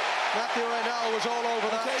 Matthew Reynal was all over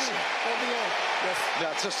that. Yes.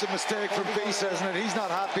 That's just a mistake from Visa, isn't it? He's not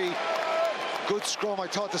happy. Good scrum. I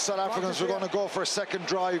thought the South Africans were going to go for a second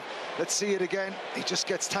drive. Let's see it again. He just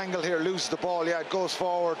gets tangled here, loses the ball. Yeah, it goes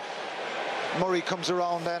forward. Murray comes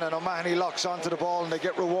around then, and O'Mahony locks onto the ball, and they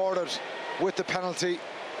get rewarded with the penalty.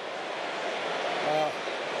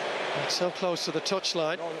 So close to the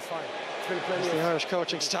touchline. No, that's fine. As the Irish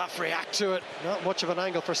coaching staff react to it. Not much of an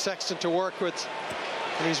angle for Sexton to work with.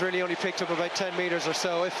 And he's really only picked up about 10 metres or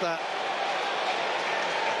so, if that.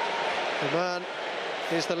 The man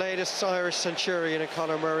is the latest Irish centurion in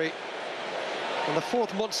Conor Murray. And the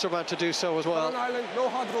fourth Munster man to do so as well. Come on, Ireland. No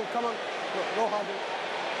huddle. Come on. No huddle.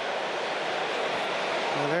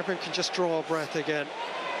 Well, everyone can just draw a breath again.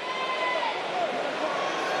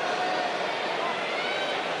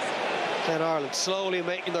 Again, Ireland slowly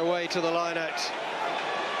making their way to the line out.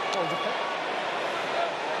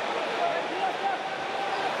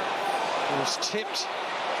 It was tipped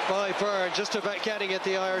by Byrne, just about getting at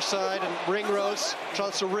the Irish side, and Ringrose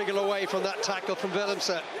tries to wriggle away from that tackle from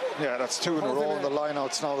Willemse. Yeah, that's two in a row in the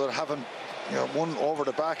lineouts now that haven't, one over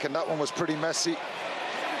the back, and that one was pretty messy.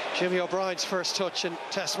 Jimmy O'Brien's first touch in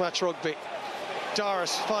Test match rugby.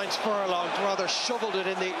 Doris finds Furlong, rather shoveled it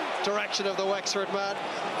in the direction of the Wexford man.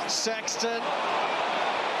 Sexton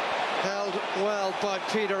held well by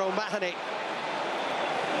Peter O'Mahony.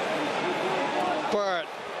 Byrne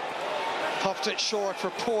popped it short for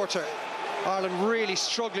Porter. Ireland really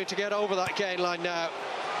struggling to get over that gain line now.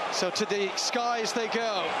 So to the skies they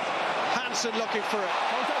go. Hansen looking for it.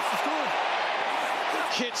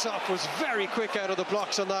 Kitshoff was very quick out of the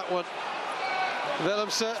blocks on that one.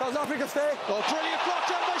 Willemse. South Africa stay. Oh, brilliant block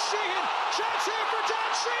down by Sheehan. Chance here for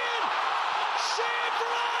Dan Sheehan. Sheehan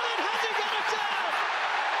for Ireland. Has he got it down?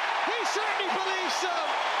 He certainly believes so.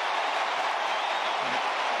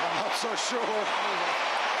 I'm not so sure.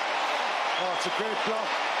 Oh, it's a great block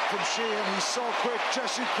from Sheehan. He's so quick.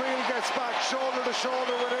 Jesse Creel gets back shoulder to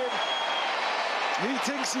shoulder with him. He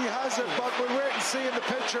thinks he has it, but we'll wait and see in the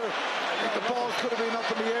picture. I think the ball could have been up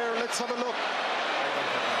in the air. Let's have a look.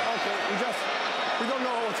 Okay, we don't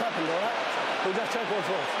know what's happened, all right? We'll just check what's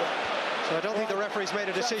wrong. So I don't think the referee's made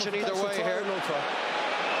a decision either way here.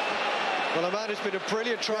 Well, a man who's been a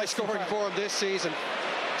brilliant try scoring for him this season.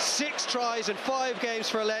 6 tries in 5 games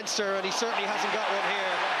for Leinster, and he certainly hasn't got one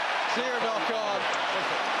here. Clear knock on.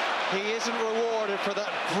 He isn't rewarded for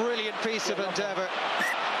that brilliant piece of endeavour.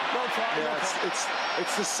 Yeah,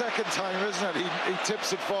 it's the second time, isn't it? He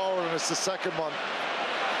tips it forward, and it's the second one.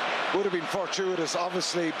 Would have been fortuitous,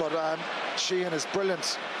 obviously, but Sheehan is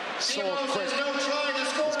brilliant. So quick.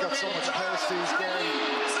 He's got so much pace to his game.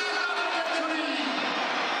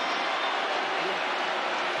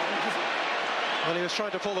 Well, he was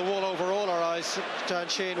trying to pull the wool over all our eyes, Dan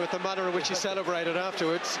Sheehan, with the manner in which he celebrated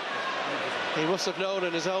afterwards. He must have known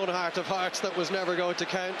in his own heart of hearts that was never going to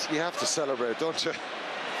count. You have to celebrate, don't you?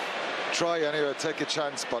 Try anyway, take a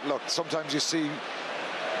chance, but look, sometimes you see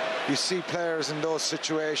players in those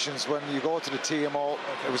situations when you go to the TMO.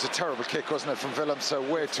 It was a terrible kick, wasn't it, from Willemse,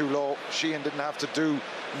 way too low. Sheehan didn't have to do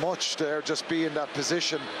much there, just be in that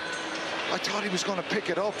position. I thought he was going to pick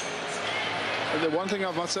it up. The one thing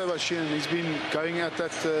I must say about Sheehan, he's been going at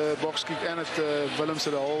that box kick and at Willemse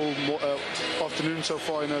the whole afternoon so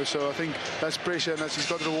far, so I think that's pressure, and he's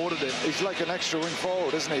got rewarded it. He's like an extra wing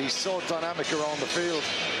forward, isn't he? He's so dynamic around the field.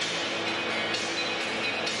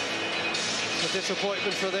 A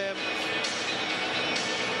disappointment for them.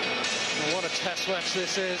 And what a test match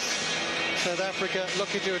this is. South Africa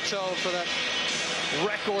looking to atone for that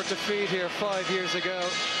record defeat here 5 years ago.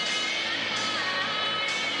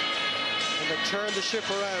 And they turned the ship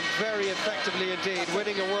around very effectively indeed,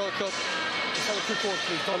 winning a World Cup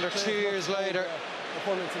under 2 years later.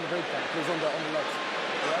 Opponents in the breakdown, please, on the left.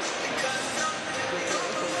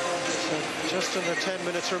 So just under 10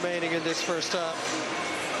 minutes remaining in this first half.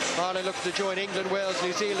 Ireland looking to join England, Wales,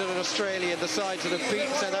 New Zealand and Australia in the sides that have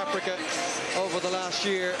beaten South Africa over the last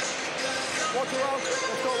year. Water out.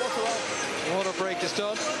 Let's go, water out. Water break is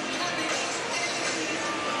done.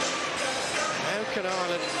 How can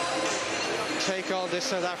Ireland take on this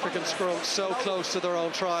South African scrum so close to their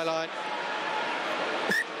own try line?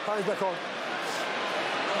 Hands back on.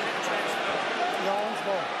 No, one's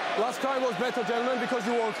ball. Last try was better, gentlemen, because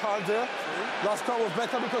you worked hard there. Last try was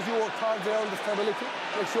better because you worked hard there on the stability.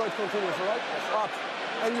 Make sure it continues, all right? Up.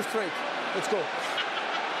 And you straight. Let's go.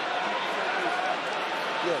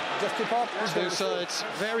 Yeah, just keep up. Two sides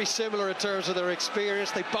very similar in terms of their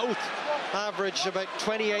experience. They both average about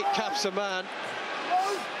 28 caps a man.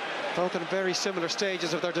 Both in very similar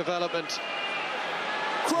stages of their development.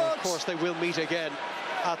 And of course, they will meet again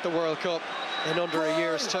at the World Cup in under a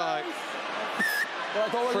year's time.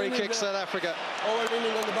 Free kick, South Africa.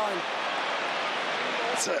 Overleaning on the bind.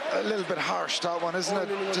 It's a little bit harsh, that one, isn't it?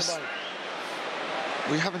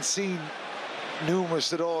 We haven't seen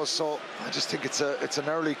numerous of those, so I just think it's an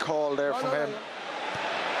early call there from him.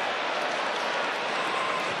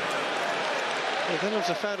 Willems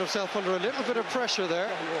have found himself under a little bit of pressure there.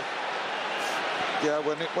 Yeah,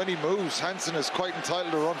 when he moves, Hansen is quite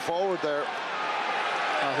entitled to run forward there.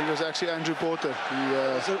 I think it was actually Andrew Porter.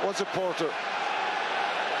 Was it Porter?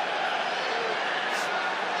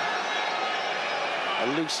 A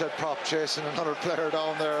loose head prop chasing another player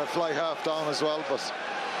down there, a fly half down as well, but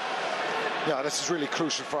yeah, this is really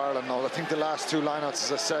crucial for Ireland now. I think the last two lineouts,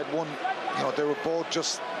 as I said, one, you know, they were both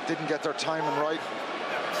just didn't get their timing right.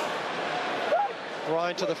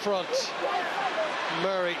 Ryan to the front.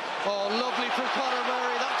 Murray. Oh, lovely from Conor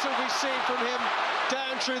Murray. That's what we've seen from him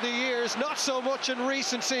down through the years. Not so much in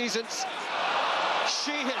recent seasons.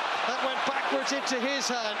 Sheehan, that went backwards into his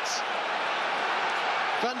hands.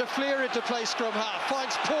 Van der Fleer into play scrum half.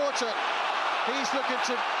 Finds Porter. He's looking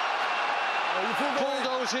to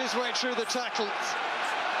bulldoze his way through the tackles.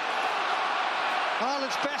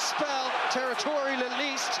 Ireland's best spell, territorial at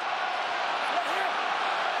least.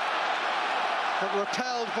 But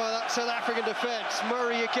repelled by that South African defence.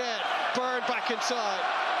 Murray again. Byrne back inside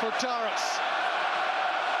for Doris.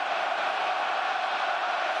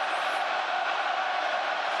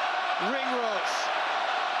 Ringrose.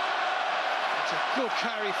 It's a good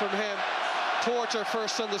carry from him. Porter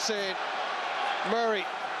first on the scene. Murray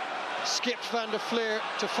skipped Van der Fleer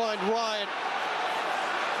to find Ryan.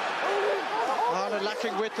 Ireland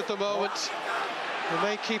lacking width at the moment. They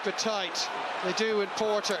may keep it tight. They do in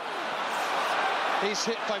Porter. He's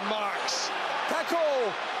hit by Marks.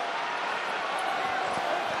 Tackle!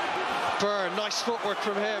 Byrne, nice footwork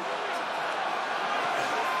from him.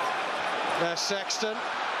 Now Sexton.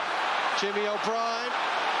 Jimmy O'Brien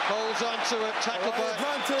holds on to it. Tackled by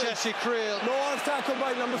Jesse Creel. No arm tackle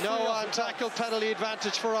by number 3. No arm tackle, penalty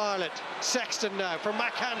advantage for Ireland. Sexton now for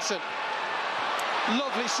Mac Hansen.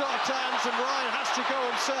 Lovely soft hands, and Ryan has to go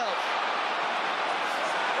himself.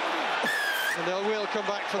 And they will come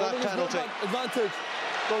back for that penalty. Advantage.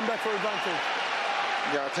 Going back for advantage.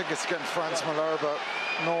 Yeah, I think it's against Frans Malherbe.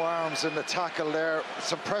 No arms in the tackle there.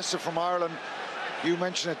 It's impressive from Ireland. You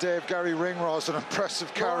mentioned it, Dave. Gary Ringrose, an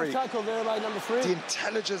impressive carry. Tackle there by number 3. The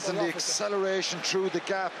intelligence and the acceleration through the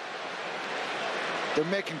gap. They're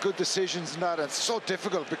making good decisions in that. And it's so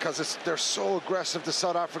difficult because they're so aggressive, the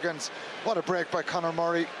South Africans. What a break by Conor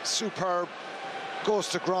Murray. Superb. Goes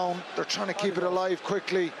to ground. They're trying to keep it alive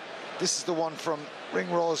quickly. This is the one from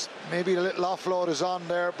Ringrose. Maybe a little offload is on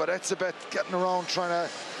there, but Etzebeth getting around trying to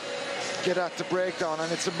get at the breakdown.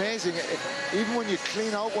 And it's amazing, even when you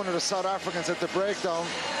clean out one of the South Africans at the breakdown,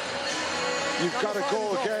 you've got to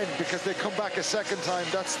go again because they come back a second time.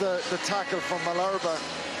 That's the tackle from Malherbe.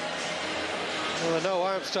 Well, no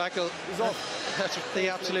arms tackle. That's the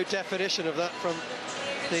absolute definition of that from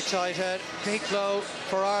the tight head. Big blow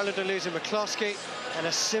for Ireland and losing McCloskey. And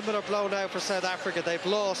a similar blow now for South Africa. They've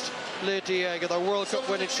lost Lou Diego, their World Cup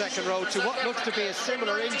winning second row, to what looks to be a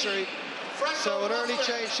similar injury. So an early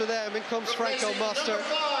change to them. In comes Franco Mostert.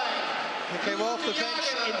 He came off the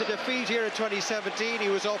bench in the defeat here in 2017. He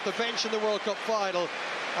was off the bench in the World Cup final.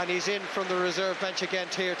 And he's in from the reserve bench again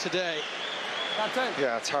here today.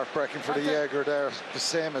 Yeah, it's heartbreaking for the Jaeger there. The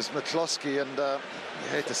same as McCloskey. And you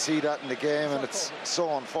hate to see that in the game. And it's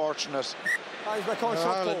so unfortunate.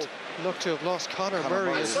 Ireland look to have lost Conor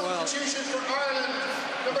Murray as well.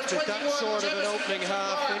 After that sort of an opening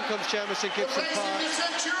half, in comes Jamison Gibson-Park.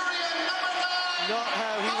 Not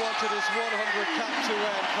how he wanted his 100 cap to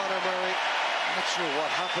end, Conor Murray. I'm not sure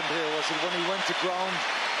what happened here. Was it when he went to ground?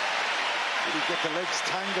 Did he get the legs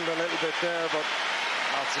tangled a little bit there? But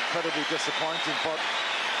that's incredibly disappointing. But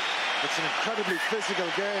it's an incredibly physical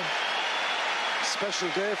game.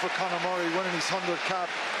 Special day for Conor Murray, winning his 100 cap.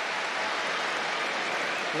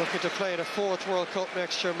 Looking to play in a 4th World Cup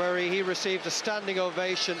next year, Murray. He received a standing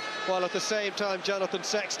ovation, while at the same time Jonathan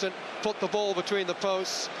Sexton put the ball between the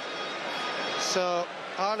posts. So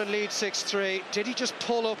Ireland leads 6-3. Did he just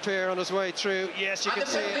pull up here on his way through? Yes, you can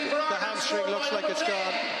see it. The hamstring looks like it's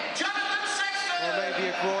gone. Or maybe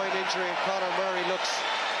a groin injury, and Conor Murray looks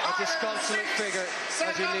a a disconsolate figure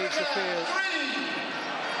as he leaves the field.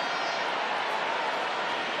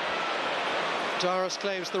 Doris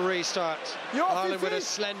claims the restart. Ireland with a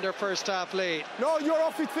slender first half lead. No, you're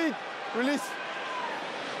off your feet. Release.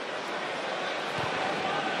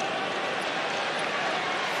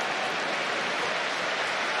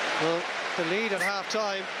 Well, the lead at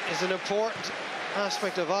half-time is an important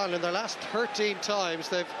aspect of Ireland. Their last 13 times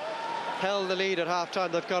they've held the lead at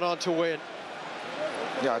half-time, they've gone on to win.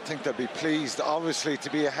 Yeah, I think they'll be pleased, obviously,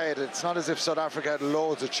 to be ahead. It's not as if South Africa had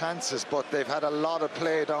loads of chances, but they've had a lot of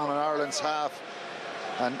play down in Ireland's half,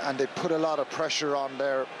 and they put a lot of pressure on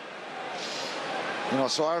there. You know,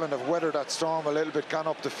 so Ireland have weathered that storm a little bit, gone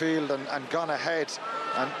up the field and gone ahead.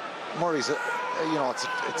 And Murray's, you know,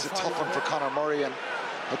 it's a tough one for Conor Murray, and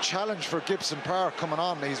a challenge for Gibson Park coming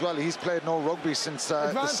on. He's played no rugby since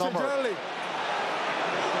the summer. Early.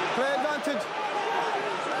 Play advantage.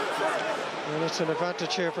 And it's an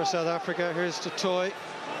advantage here for South Africa. Here's the toy.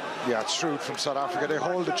 Yeah, it's shrewd from South Africa. They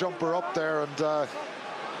hold the jumper up there, and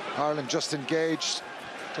Ireland just engaged.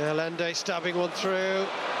 Dale Ende stabbing one through.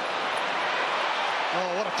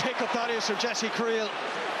 Oh, what a pick-up that is from Jesse Creel.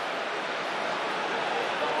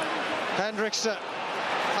 Hendrickson,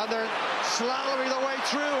 and they're slaloming their way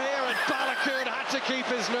through here, and Baloucoune had to keep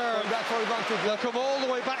his nerve. They'll come all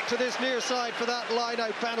the way back to this near side for that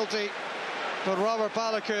line-out penalty. But Robert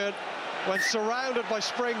Baloucoune, when surrounded by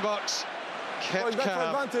Springboks, kept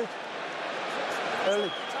calm.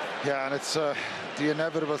 Early. Yeah, and it's the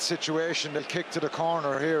inevitable situation. They'll kick to the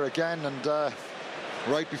corner here again, and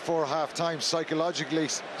right before half-time, psychologically,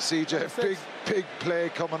 CJ, big play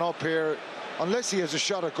coming up here. Unless he has a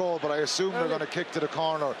shot at goal, but I assume they're going to kick to the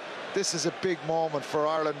corner. This is a big moment for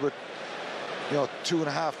Ireland with, you know,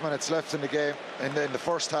 2.5 minutes left in the game, in the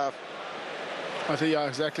first half. I think, yeah,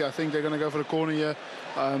 exactly. I think they're going to go for the corner here.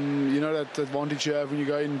 You know that advantage you have when you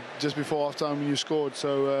go in just before half-time when you scored.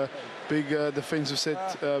 So big defensive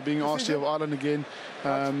set being asked here of Ireland again.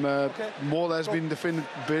 Maul has been defended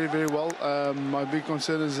very, very well. My big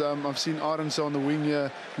concern is I've seen Arendse on the wing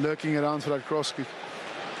here lurking around for that cross kick.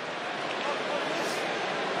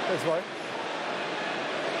 That's right.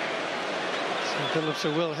 So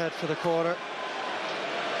Phillipson will head for the corner.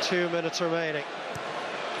 2 minutes remaining.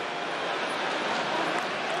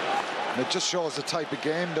 It just shows the type of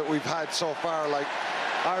game that we've had so far. Like,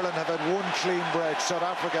 Ireland have had one clean break, South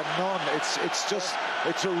Africa none.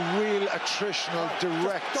 It's a real attritional,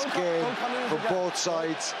 direct game for both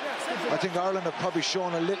sides. I think Ireland have probably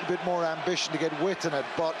shown a little bit more ambition to get width in it,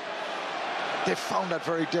 but they found that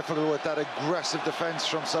very difficult with that aggressive defence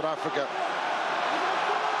from South Africa.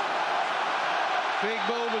 Big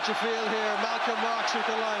moment you feel here. Malcolm Marx with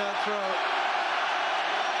the line-out throw.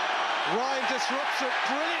 Ryan disrupts it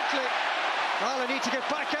brilliantly. Ireland need to get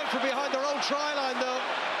back out from behind their own try line, though.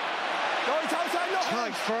 No, it's outside. No.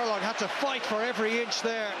 Tadhg Furlong had to fight for every inch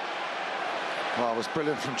there. Well, it was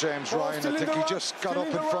brilliant from James Ryan. I think he just got up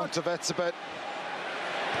in front of Etzebeth.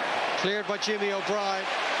 Cleared by Jimmy O'Brien.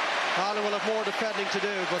 Ireland will have more defending to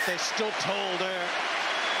do, but they stood tall there.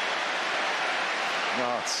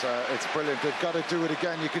 No, it's brilliant. They've got to do it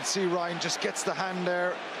again. You can see Ryan just gets the hand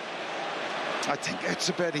there. I think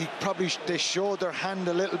Etzebeth, they showed their hand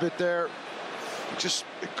a little bit there. It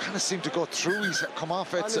kind of seemed to go through. He's come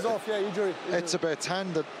off Etzebeth's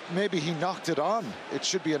hand. That maybe he knocked it on. It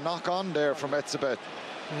should be a knock on there from Etzebeth.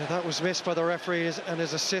 Yeah, that was missed by the referee and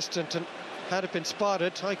his assistant, and had it been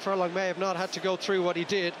spotted, Tadhg Furlong may have not had to go through what he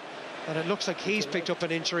did, and it looks like he's picked up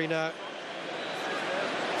an injury now.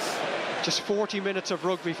 Just 40 minutes of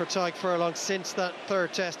rugby for Tadhg Furlong since that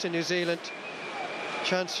third test in New Zealand.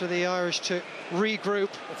 Chance for the Irish to regroup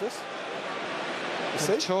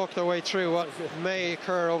and talk their way through what may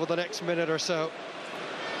occur over the next minute or so.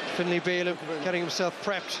 Finlay Bealham getting himself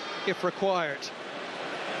prepped if required.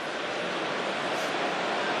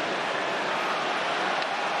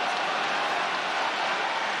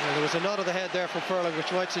 Well, there was a nod of the head there from Furlong,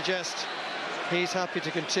 which might suggest he's happy to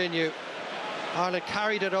continue. Ireland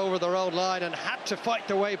carried it over their own line and had to fight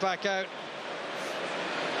their way back out.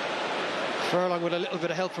 Furlong, with a little bit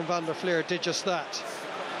of help from Van der Flier, did just that.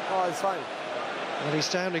 Oh, it's fine. And he's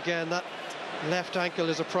down again. That left ankle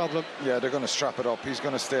is a problem. Yeah, they're going to strap it up. He's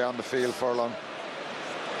going to stay on the field, Furlong.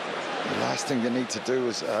 The last thing you need to do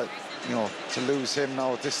is, you know, to lose him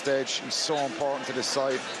now at this stage. He's so important to this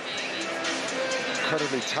side.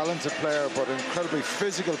 Incredibly talented player, but an incredibly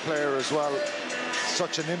physical player as well.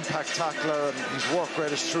 Such an impact tackler, and his work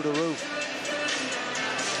rate is through the roof.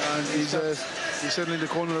 And he's He's certainly the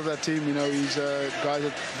corner of that team. You know, he's a guy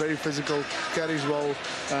that's very physical, carries well,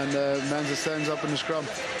 and man that stands up in the scrum.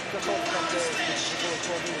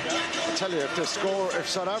 I tell you, if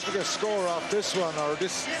South Africa score off this one or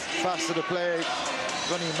this facet of play,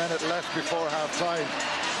 20 minutes left before half time,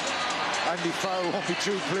 Andy Farrell won't be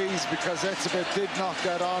too pleased because Etzebeth did knock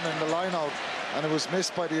that on in the line-out and it was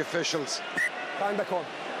missed by the officials. Time back on.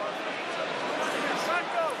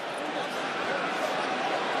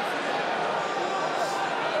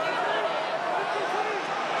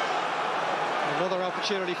 Another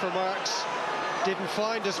opportunity for Marks. Didn't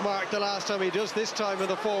find his mark the last time. He does this time in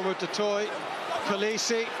the form of Detoy.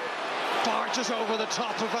 Khaleesi barges over the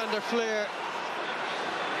top of Van der Fleer.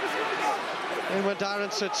 In went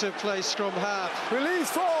Arendse to play scrum half. Release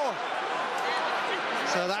 4.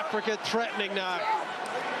 South Africa threatening now.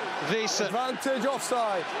 Wiese. Advantage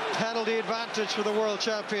offside. Penalty advantage for the world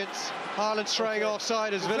champions. Ireland straying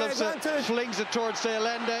offside as Willemse flings it towards De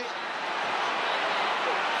Allende.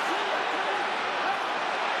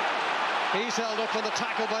 He's held up on the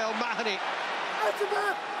tackle by O'Mahony.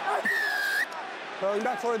 Going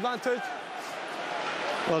back for advantage.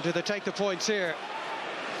 Well, do they take the points here?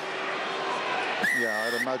 Yeah,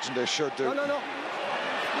 I'd imagine they should do. No. No.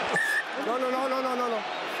 Only, no. Hang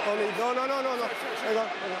on.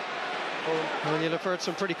 Well, you'll have heard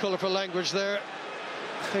some pretty colourful language there.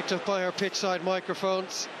 Picked up by our pitch side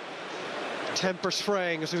microphones. Tempers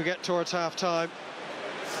fraying as we get towards half time.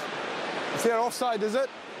 Is there offside, is it?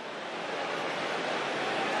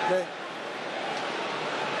 Okay.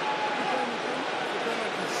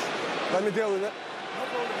 Let me deal with it.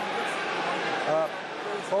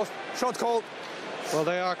 Shot called. Well,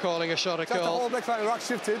 they are calling a shot at Just the goal. whole back line, rock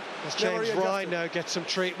shifted. As James Ryan now gets some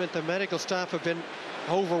treatment. The medical staff have been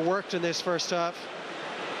overworked in this first half.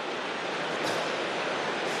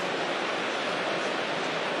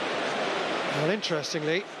 Well,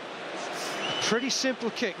 interestingly, a pretty simple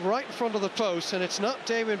kick right in front of the post, and it's not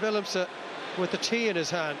Damien Willemse with the tee in his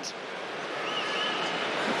hand.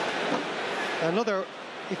 Another,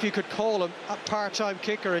 if you could call him, a part-time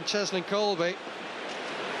kicker in Cheslin Colby.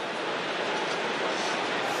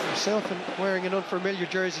 Himself and wearing an unfamiliar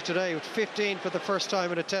jersey today with 15 for the first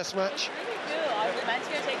time in a test match. I was meant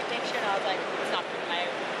to go take a picture and I was like, it's not coming out.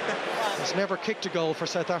 He's never kicked a goal for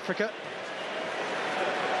South Africa.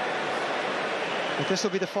 But this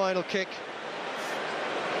will be the final kick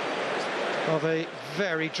of a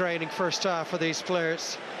very draining first half for these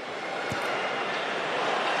players.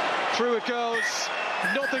 Through it goes.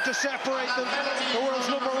 Nothing to separate them. The world's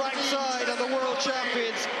number-ranked side and the world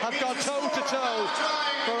champions have gone toe-to-toe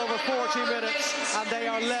for over 40 minutes, and they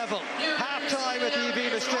are level. Half-time at the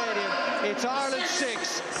Aviva Stadium. It's Ireland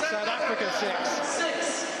 6, South Africa 6.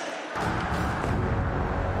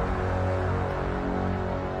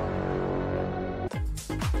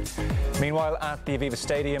 Meanwhile, at the Aviva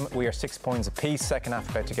Stadium, we are 6 points apiece. Second half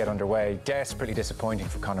about to get underway. Desperately disappointing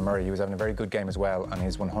for Conor Murray. He was having a very good game as well on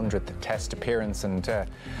his 100th Test appearance, and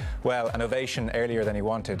well, an ovation earlier than he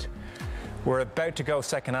wanted. We're about to go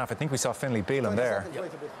second half. I think we saw Finlay Bealham there.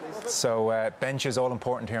 So bench is all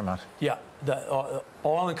important here, Matt. Yeah,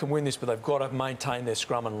 Ireland can win this, but they've got to maintain their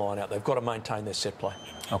scrum and line out. They've got to maintain their set play.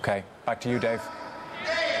 Okay, back to you, Dave.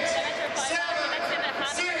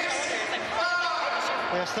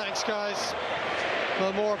 Yes, thanks, guys.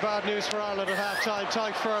 Well, more bad news for Ireland at half-time.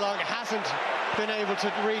 Tadhg Furlong hasn't been able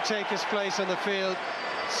to retake his place on the field.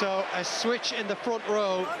 So a switch in the front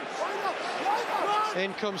row.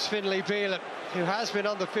 In comes Finlay Bealham, who has been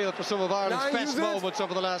on the field for some of Ireland's best moments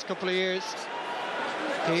over the last couple of years.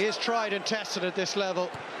 He is tried and tested at this level,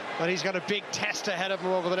 but he's got a big test ahead of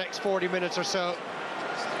him over the next 40 minutes or so.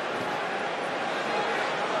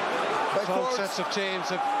 Both sets of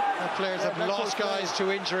teams players have lost guys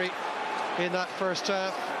to injury in that first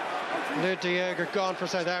half. Lude de Jager gone for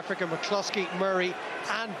South Africa. McCluskey, Murray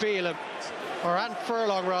and Bealham, and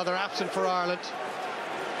Furlong rather, absent for Ireland.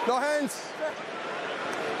 No hands.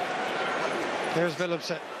 There's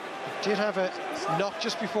Willemse. Did have a knock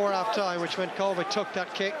just before half time, which meant Colby took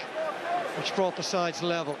that kick, which brought the sides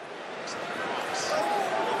level.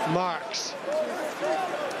 Marks.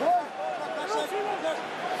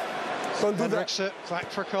 Don't do that. Hendrikse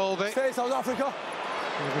back for Colby. Stay South Africa.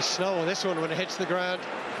 There'll be snow on this one when it hits the ground.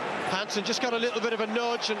 Hansen just got a little bit of a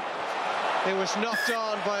nudge and it was knocked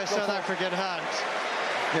on by a South African hand.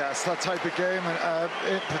 Yeah, it's that type of game,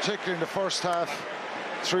 and particularly in the first half,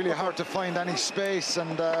 it's really hard to find any space,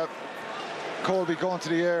 and Colby going to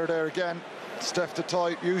the air there again. Steph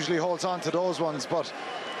Detoy usually holds on to those ones, but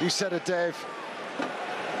you said it, Dave.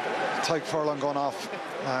 Tadhg Furlong going off.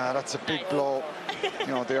 That's a big blow. You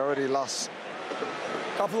know, they already lost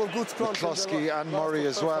Couple of good scrums. McCluskey and Murray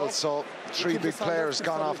as well. So 3 big players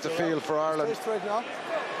gone off the field for Ireland. Stay straight now.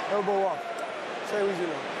 Elbow up. Stay with you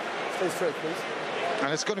now. Stay straight, please.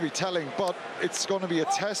 And it's going to be telling, but it's going to be a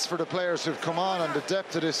test for the players who've come on and the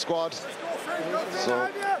depth of this squad. So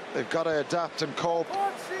they've got to adapt and cope.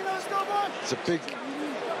 It's a big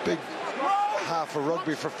half of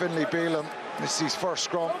rugby for Finlay Bealham. This is his first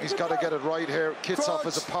scrum. He's got to get it right here. Kitsoff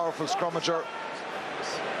is a powerful scrummager.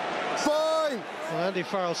 Fine. Well, Andy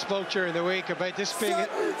Farrell spoke during the week about this being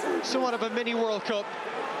somewhat of a mini World Cup.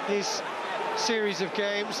 His series of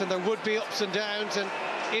games, and there would be ups and downs and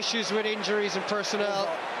issues with injuries and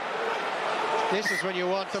personnel. This is when you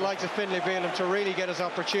want the likes of Finlay Bealham to really get his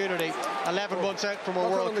opportunity 11 months out from a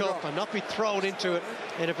World Cup and not be thrown into it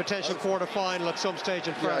in a potential quarter-final at some stage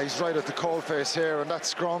in France. Yeah, he's right at the coalface here, and that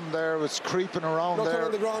scrum there was creeping around there.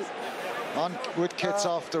 On the ground. With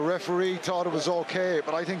Kitsoff, the referee thought it was okay,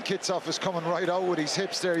 but I think Kitsoff is coming right out with his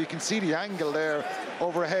hips there. You can see the angle there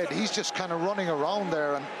overhead. He's just kind of running around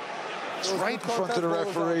there, and it's right in front of the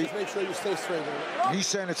referee. Just make sure you stay straight. He's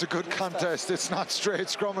saying it's a good contest. It's not straight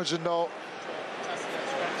scrummaging though.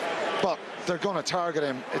 But they're going to target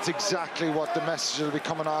him. It's exactly what the message will be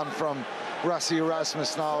coming on from Rassie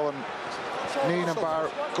Erasmus now, and Nienaber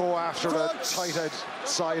go after the tight head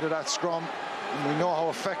side of that scrum. And we know how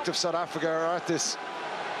effective South Africa are at this.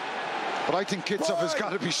 But I think Kitsoff has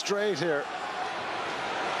got to be straight here.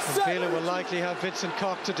 Bealham will likely have Vincent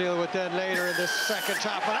Koch to deal with then later in this second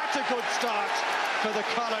half. But that's a good start for the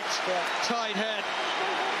Connacht tight head.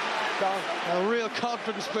 A real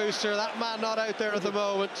confidence booster. That man not out there at the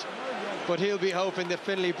moment, but he'll be hoping that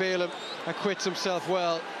Finlay Bealham acquits himself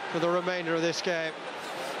well for the remainder of this game.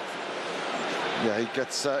 Yeah, he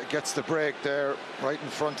gets the break there right in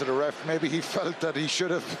front of the ref. Maybe he felt that he should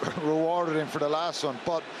have rewarded him for the last one,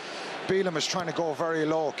 but Bealham is trying to go very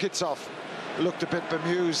low. Kitsoff looked a bit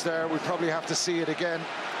bemused there. We probably have to see it again.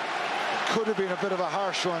 Could have been a bit of a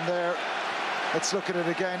harsh one there. Let's look at it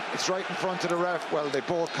again. It's right in front of the ref. Well, they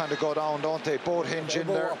both kind of go down, don't they? Both hinge in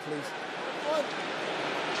there.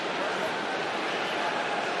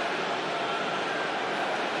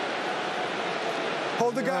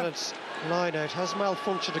 Hold the gap. Line out has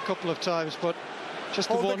malfunctioned a couple of times, but just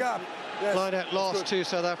the one gap. Yes, line out lost to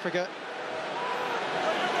South Africa.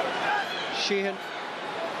 Sheehan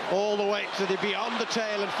all the way to the beyond the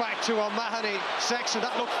tail, in fact, to O'Mahony. Sexton,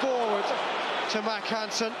 that looked forward to Mac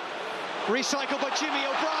Hansen. Recycled by Jimmy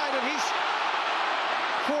O'Brien, and he's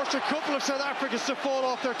forced a couple of South Africans to fall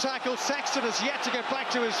off their tackle. Sexton has yet to get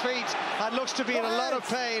back to his feet and looks to be in a lot of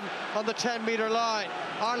pain on the 10-metre line.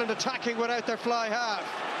 Ireland attacking without their fly half.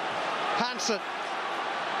 Hansen,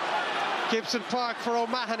 Gibson Park for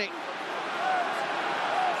O'Mahony.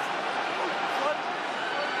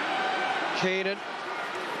 Keenan,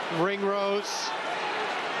 Ringrose,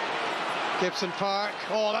 Gibson Park.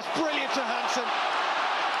 Oh, that's brilliant to Hansen.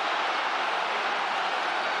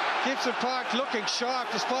 Gibson Park looking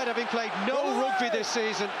sharp despite having played no rugby this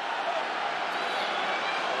season.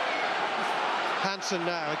 Hansen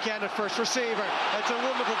now, again at first receiver. It's a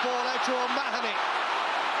wonderful ball out to O'Mahony.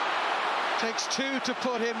 Takes 2 to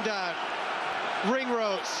put him down.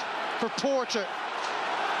 Ringrose for Porter.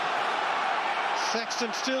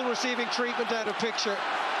 Sexton still receiving treatment out of picture.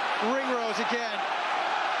 Ringrose again.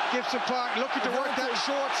 Gibson Park looking to work that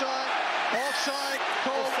short side. Offside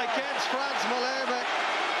called against Franz Malherbe,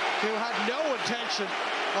 who had no intention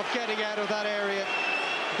of getting out of that area.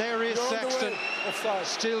 There is Sexton,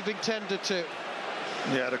 still being tended to.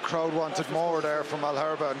 Yeah, the crowd wanted more there from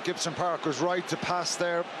Malherbe, and Gibson Park was right to pass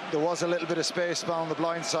there. There was a little bit of space down the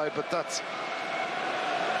blind side, but that's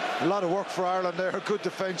a lot of work for Ireland there. A good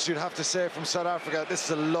defence, you'd have to say, from South Africa. This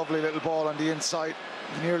is a lovely little ball on the inside.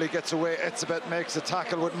 Nearly gets away. Etzebeth makes a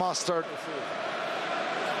tackle with Mostert.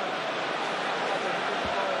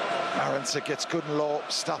 Aronson gets good and low,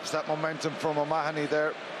 stops that momentum from O'Mahony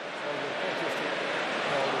there.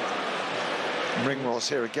 Ringrose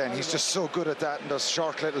here again. He's just so good at that in those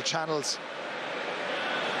short little channels.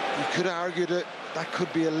 You could argue that that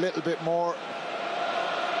could be a little bit more.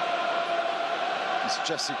 It's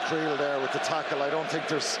Jesse Creel there with the tackle. I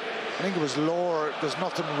think it was lower. There's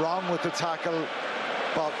nothing wrong with the tackle,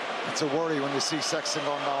 but it's a worry when you see Sexton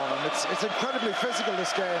going down. And it's incredibly physical,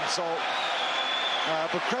 this game. So,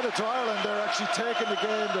 but credit to Ireland, they're actually taking the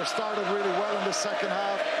game. They started really well in the second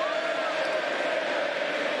half.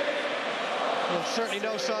 Well, certainly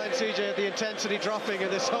no sign, CJ, of the intensity dropping in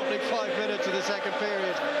this opening 5 minutes of the second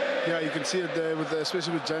period. Yeah, you can see it there,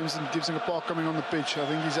 especially with James and Gibson Park coming on the pitch. I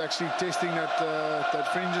think he's actually testing that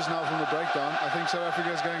fringes now from the breakdown. I think South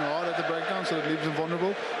Africa is going hard at the breakdown, so it leaves him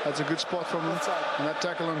vulnerable. That's a good spot from him. And that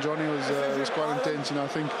tackle on Johnny was quite intense. You know, I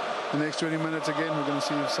think the next 20 minutes again, we're going to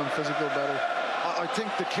see some physical battle. I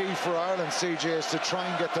think the key for Ireland, CJ, is to try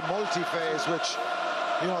and get the multi-phase, which,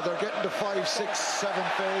 you know, they're getting to 5, 6, 7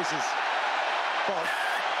 phases. But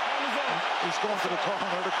he's going to the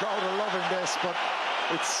corner. The crowd are loving this, but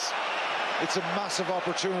it's a massive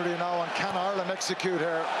opportunity now. And can Ireland execute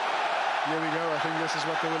here? There we go. I think this is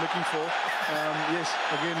what they were looking for. Yes,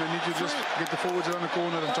 again, they need to just get the forwards around the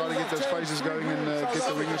corner and try to get those phases going and get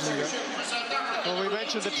the wingers in the game. Well, we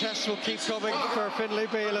mentioned the test will keep coming for Finlay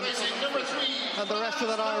Beale and the rest of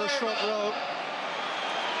that Irish front row.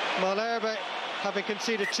 Malherbe, having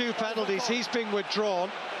conceded 2 penalties, he's been withdrawn.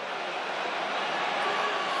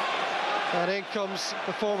 And in comes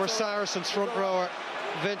the former Saracens front rower,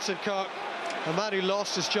 Vincent Koch, a man who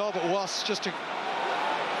lost his job at Wasps just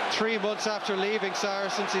 3 months after leaving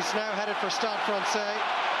Saracens. He's now headed for Stade Francais.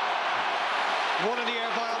 One in the air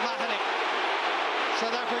by O'Mahony.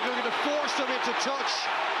 South Africa looking to force them into touch.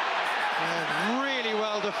 And really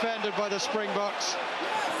well defended by the Springboks.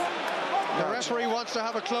 The referee wants to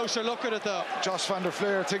have a closer look at it, though. Josh van der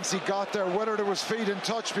Flier thinks he got there, whether there was feet in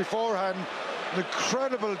touch beforehand. An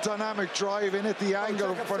incredible dynamic drive in at the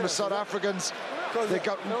angle from the South Africans. They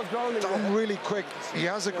got down really quick. He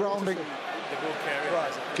has a grounding.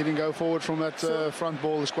 Getting go forward from that front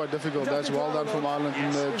ball is quite difficult. That's well done from Ireland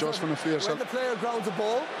and Josh van der Flier. When the player grounds the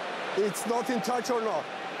ball, it's not in touch or not?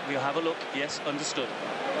 We'll have a look. Yes, understood.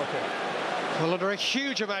 Okay. Well, under a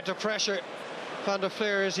huge amount of pressure, Van der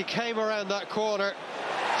Flier, as he came around that corner.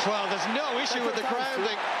 Well, there's no issue with the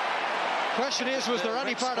grounding. Question is, was there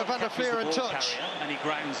any part of Van der Flier in touch? And he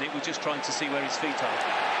grounds it. We're just trying to see where his feet are.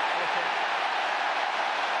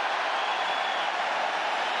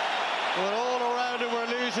 Well, all around him were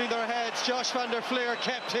losing their heads. Josh van der Flier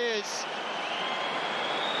kept his.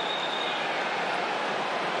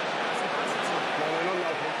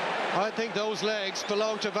 I think those legs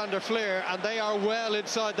belong to Van der Flier, and they are well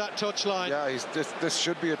inside that touchline. Yeah, this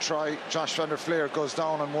should be a try. Josh van der Flier goes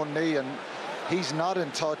down on one knee, and he's not in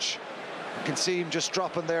touch. You can see him just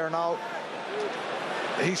dropping there now.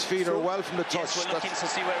 His feet are well from the touch. Yes, we're looking to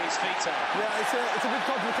see where his feet are. Yeah, it's a bit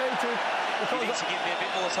complicated. You need to give me a bit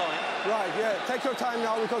more time. Right, yeah. Take your time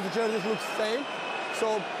now because the jerseys look the same.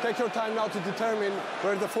 So take your time now to determine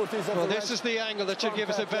where the foot is. Well, this is the angle that should give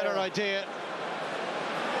us a better idea.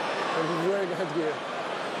 And he's wearing the headgear.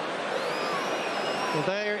 Well,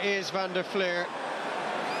 there is Van der Flier.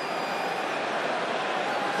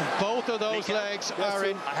 Both of those legs are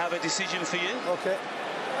in. I have a decision for you. Okay.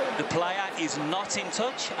 The player is not in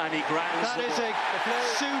touch, and he grounds that the is ball. a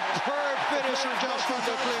superb finish from Josh van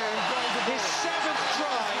der Flier. His 7th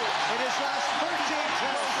try in his last 13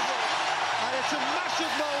 tests. And it's a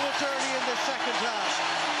massive moment early in the second half.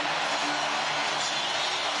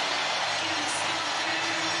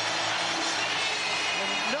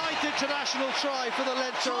 The 9th international try for the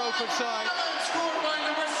Leinster Open side. Scored by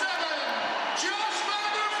number 7, Josh van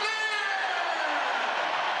der Flier.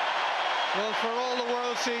 Well, for all the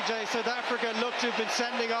world, CJ, South Africa looked to have been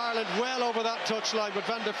sending Ireland well over that touchline, but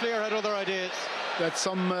Van der Flier had other ideas. That's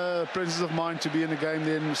some presence of mind to be in the game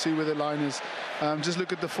there and see where the line is. Just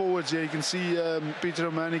look at the forwards here. You can see Peter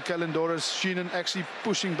O'Mahony, Callan Doris, Sheenan actually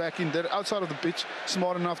pushing back in. They're outside of the pitch,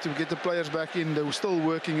 smart enough to get the players back in. They were still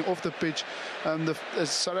working off the pitch. The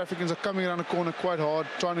South Africans are coming around the corner quite hard,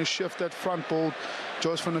 trying to shift that front ball.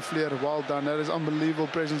 Josh van der Flier, well done. That is unbelievable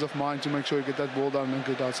presence of mind to make sure you get that ball down and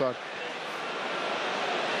get outside.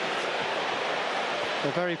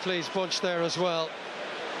 A very pleased bunch there as well.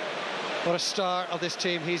 What a star of this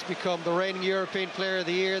team he's become. The reigning European Player of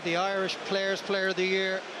the Year, the Irish Players Player of the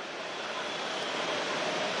Year.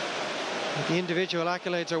 The individual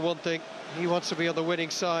accolades are one thing. He wants to be on the winning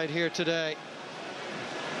side here today.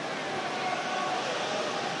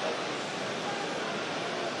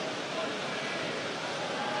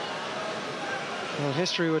 Well,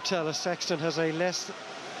 history would tell us Sexton has a less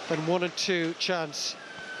than 1 in 2 chance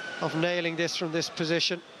of nailing this from this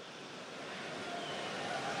position.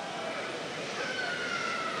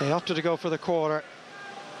 They opted to go for the corner,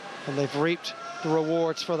 and they've reaped the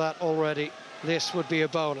rewards for that already. This would be a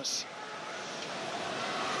bonus.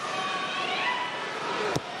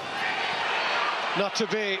 Not to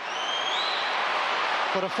be.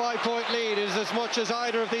 But a 5-point lead is as much as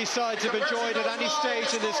either of these sides have enjoyed at any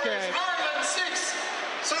stage in this game. Ireland 6.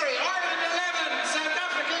 Sorry, Ireland 11, South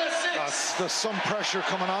Africa 6. there's some pressure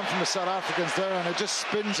coming on from the South Africans there, and it just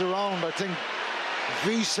spins around. I think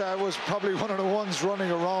Wiese was probably one of the ones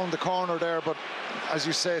running around the corner there, but as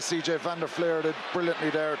you say, CJ van der Flier did brilliantly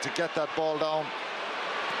there to get that ball down.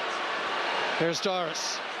 Here's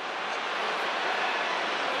Doris.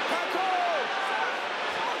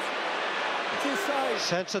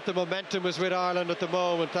 Sense that the momentum was with Ireland at the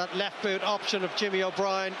moment. That left boot option of Jimmy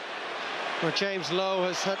O'Brien, where James Lowe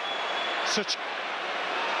has had such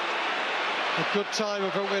a good time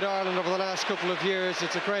of it with Ireland over the last couple of years.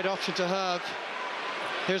 It's a great option to have.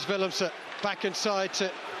 Here's Willemse back inside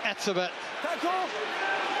to Etzebeth.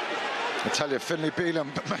 I tell you, Finlay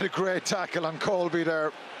Bealham made a great tackle on Colby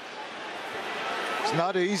there. It's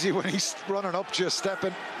not easy when he's running up to you,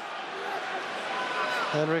 stepping.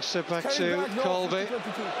 Henriksen back to Colby.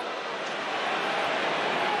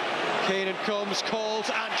 Keenan comes, calls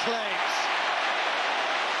and claims.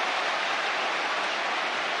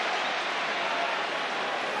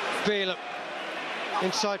 Bealham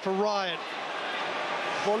inside for Ryan.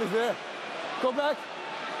 Ball is there. Go back.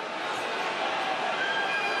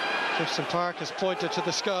 Gibson Park has pointed to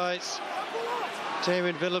the skies.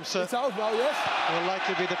 Damien Willemse it's out now, yes. will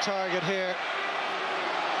likely be the target here.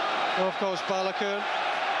 Off goes Balogun.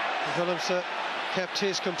 Willemse kept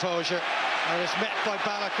his composure and is met by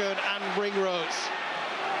Balogun and Ringrose.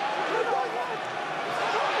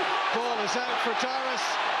 Ball is out for Doris,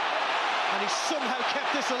 and he somehow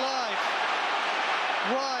kept this alive.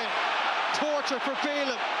 Ryan, Porter for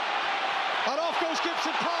Bealham, and off goes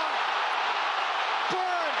Gibson Park.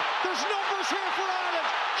 Byrne, there's numbers here for Ireland.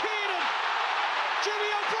 Keenan, Jimmy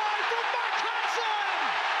O'Brien from Mark Hansen.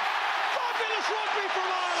 Fabulous rugby from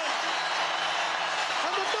Ireland.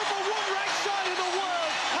 And the #1 ranked side in the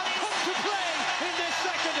world have come to play in this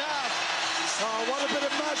second half. Oh, what a bit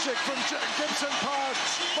of magic from Gibson Park.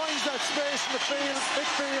 Finds that space in the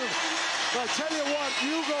midfield. But I tell you what,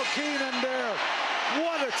 Hugo Keenan there.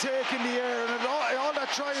 What a take in the air. And all that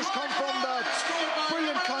tries come from that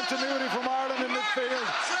brilliant continuity from Ireland in midfield.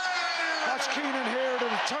 That's Keenan here, the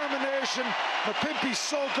determination. McPimpy's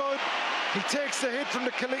so good. He takes the hit from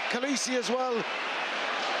the Khaleesi as well.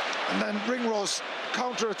 And then Ringrose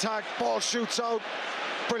counter-attack, ball shoots out.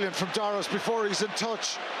 Brilliant from Doris before he's in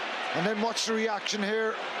touch. And then watch the reaction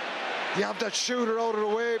here. You have that shooter out of the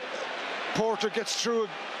way. Porter gets through,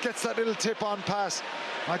 gets that little tip-on pass.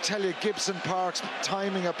 I tell you, Gibson Park's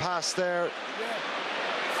timing a pass there.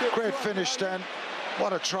 Great finish then.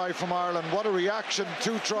 What a try from Ireland. What a reaction.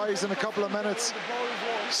 2 tries in a couple of minutes.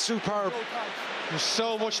 Superb. There's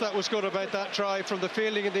so much that was good about that try, from the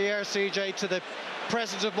fielding in the air, CJ, to the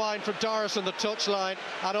presence of mind from Doris on the touchline,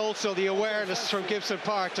 and also the awareness from Gibson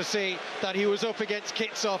Park to see that he was up against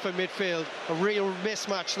Kitsoff in midfield. A real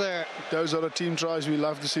mismatch there. Those are the team tries we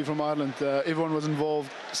love to see from Ireland. Everyone was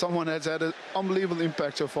involved. Someone has had an unbelievable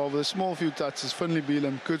impact so far with a small few touches. Finlay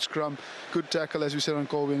Bealham, good scrum, good tackle, as we said on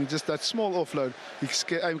Colby, and just that small offload. He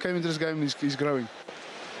came into this game and he's growing.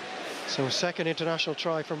 So a second international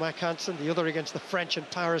try for Mac Hansen, the other against the French in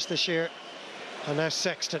Paris this year. And now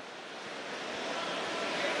Sexton.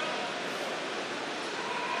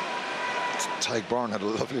 Tadhg Beirne had a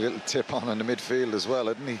lovely little tip on in the midfield as well,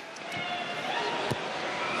 didn't he?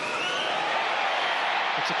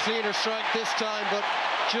 It's a cleaner strike this time, but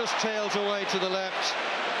just tails away to the left.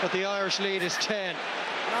 But the Irish lead is 10. 9-8,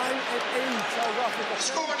 South Africa.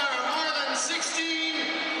 Score now, Ireland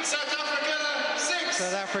 16, South Africa 6.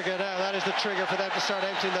 South Africa now, that is the trigger for them to start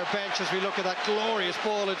emptying their bench as we look at that glorious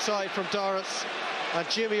ball inside from Doris. And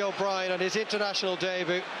Jimmy O'Brien on his international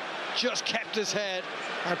debut just kept his head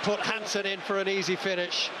and put Hansen in for an easy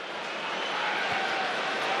finish.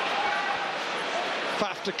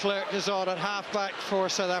 Faf de Klerk is on at half-back for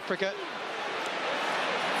South Africa.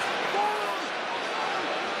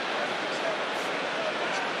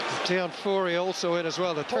 Deon Fourie also in as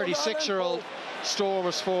well, the 36-year-old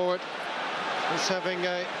Stormers forward. He's having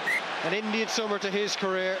an Indian summer to his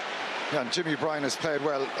career. Yeah, and Jimmy O'Brien has played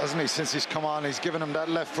well, hasn't he, since he's come on. He's given him that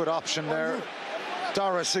left foot option there.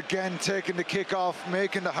 Doris again taking the kick off,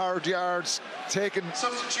 making the hard yards, taking,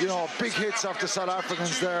 you know, big hits off the South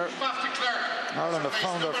Africans there. Ireland have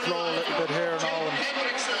found their flow a little bit here now,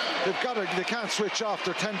 and they can't switch off.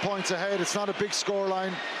 They're 10 points ahead. It's not a big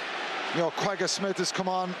scoreline. You know, Quagga Smith has come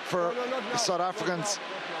on for the South Africans.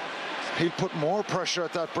 He'll put more pressure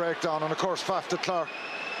at that breakdown, and of course Faf de Klerk,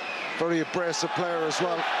 very abrasive player as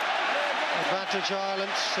well. Advantage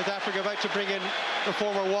Ireland. South Africa about to bring in the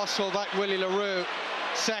former Wasps fullback Willie le Roux.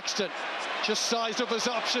 Sexton just sized up his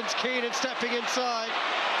options. Keenan stepping inside.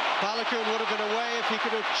 Balogun would have been away if he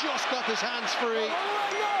could have just got his hands free.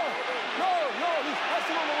 No, he has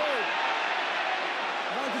to run away.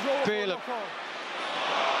 Bealham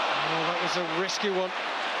was a risky one.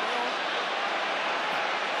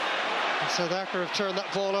 And South Africa have turned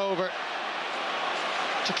that ball over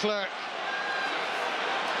to Clark,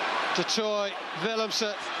 to Toy,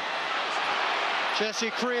 Willemse,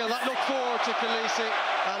 Jesse Creel. That looked forward to Khaleesi,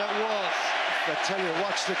 and it was. I tell you,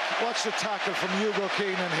 watch the tackle from Hugo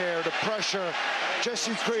Keenan here. The pressure.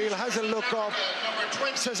 Jesse Creel has a look up,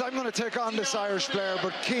 says, I'm going to take on this Irish player,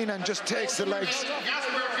 but Keenan just takes the legs.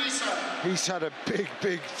 He's had a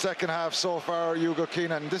big second half so far, Hugo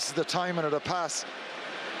Keenan. This is the timing of the pass.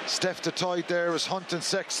 Steph de Toit there is hunting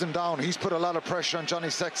Sexton down. He's put a lot of pressure on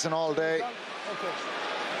Johnny Sexton all day.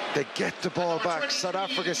 They get the ball back. South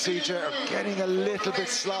Africa, CJ, are getting a little bit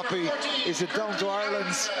sloppy. Is it down to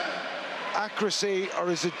Ireland's accuracy,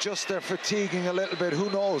 or is it just they're fatiguing a little bit?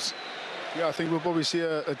 Who knows? Yeah, I think we'll probably see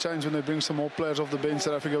a change when they bring some more players off the bench,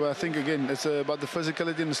 South Africa. But I think, again, it's about the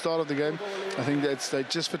physicality in the start of the game. I think that they're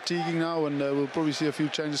just fatiguing now, and we'll probably see a few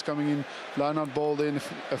changes coming in. Line-out ball there,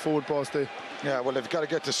 a forward pass there. Yeah, well, they've got to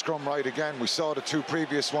get the scrum right again. We saw the two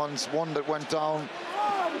previous ones, one that went down.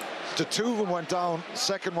 The two of them went down.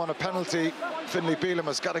 Second one, a penalty. Finlay Bealham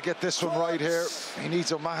has got to get this one right here. He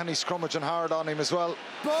needs O'Mahony scrummaging hard on him as well.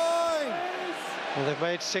 Well, they've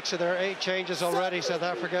made 6 of their 8 changes already, South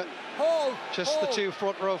Africa. Just the 2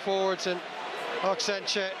 front row forwards, and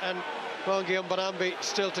Oxenche and Rongi Mbanambi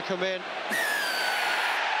still to come in.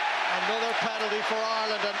 Another penalty for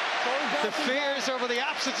Ireland, and the fears over the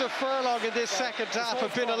absence of Furlong in this second half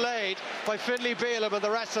have been allayed by Finlay Bealham and the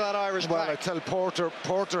rest of that Irish pack. Well, I tell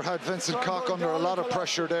Porter had Vincent Cock under a lot of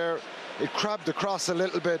pressure there. It crabbed across a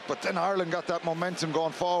little bit, but then Ireland got that momentum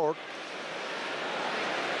going forward.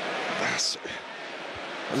 That's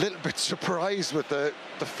a little bit surprised with the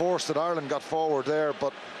force that Ireland got forward there,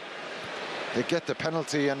 but they get the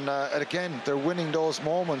penalty, and again, they're winning those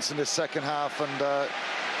moments in the second half, and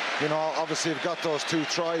you know, obviously they've got those 2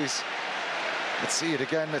 tries. Let's see it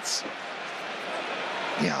again.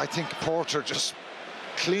 Yeah, I think Porter just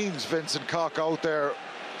cleans Vincent Cock out there.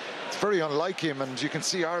 It's very unlike him, and you can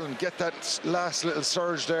see Ireland get that last little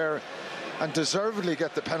surge there and deservedly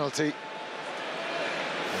get the penalty.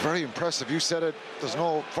 Very impressive. You said it. There's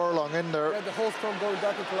no Furlong in there. Yeah, the whole scrum going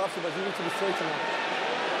back and collapsing, but you need to be straight enough.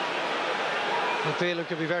 Well, Bealham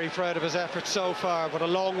can be very proud of his efforts so far, but a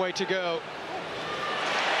long way to go.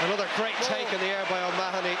 Another great take in the air by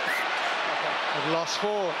O'Mahony. And lost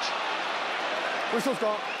forward. Whistle's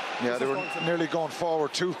gone. Yeah, they were nearly going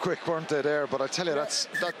forward too quick, weren't they there? But I tell you,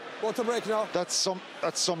 What's the break now? That's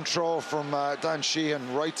some throw from Dan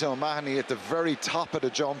Sheehan right to O'Mahony at the very top of the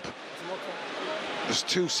jump. There's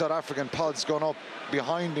 2 South African pods going up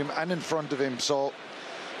behind him and in front of him, so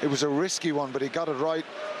it was a risky one, but he got it right.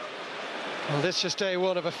 Well, this is just day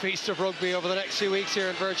one of a feast of rugby over the next few weeks here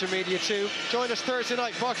in Virgin Media 2. Join us Thursday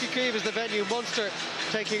night. Bucky Cleave is the venue. Munster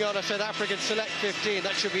taking on a South African Select 15.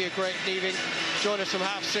 That should be a great evening. Join us from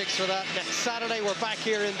 6:30 for that. Next Saturday, we're back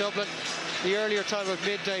here in Dublin. The earlier time of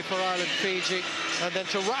midday for Ireland, Fiji. And then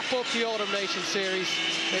to wrap up the Autumn Nation Series,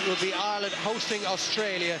 it will be Ireland hosting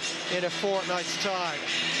Australia in a fortnight's time.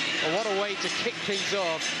 Well, what a way to kick things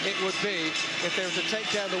off it would be if they were to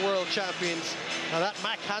take down the world champions. Now that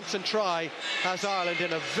Mac Hansen try has Ireland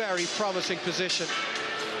in a very promising position.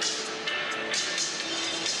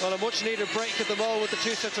 Well, a much-needed break at the moment with the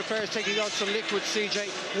 2 sets of players taking on some liquid, CJ.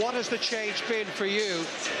 What has the change been for you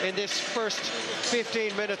in this first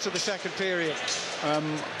 15 minutes of the second period?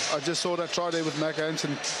 I just saw that try there with Mac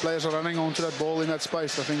Hansen. Players are running onto that ball in that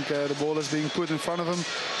space. I think the ball is being put in front of him,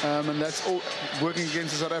 and that's all working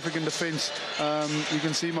against the South African defence. You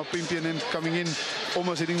can see Mapimpian coming in,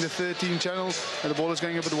 almost hitting the 13 channel, and the ball is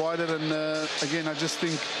going a bit wider. And again, I just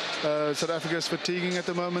think South Africa is fatiguing at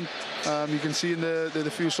the moment. You can see in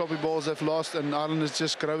the few sloppy balls they've lost, and Ireland is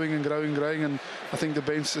just growing and growing, and I think the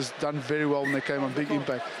bench has done very well when they came on. Big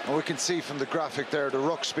impact. Well, we can see from the graphic there the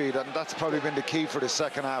ruck speed, and that's probably been the key for the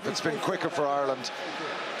second half. It's been quicker for Ireland.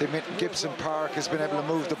 Gibson Park has been able to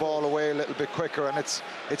move the ball away a little bit quicker, and it's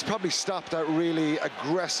probably stopped that really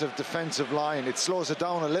aggressive defensive line. It slows it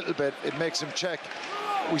down a little bit. It makes them check.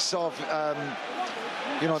 We saw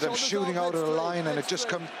you know, them shooting out of the line, and it just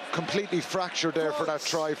completely fractured there for that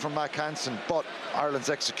try from Mac Hansen. But Ireland's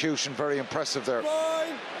execution, very impressive there.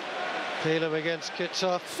 Bealham against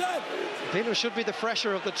Kitshoff. Bealham should be the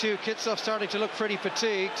fresher of the 2. Kitshoff starting to look pretty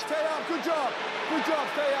fatigued. Stay up, good job,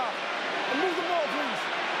 stay up. And move the ball,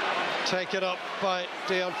 please. Taken up by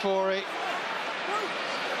Dion Forey.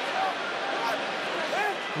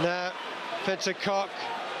 Now, Vincent Cock.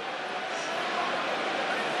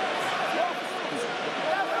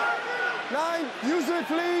 Line, use it,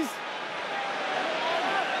 please.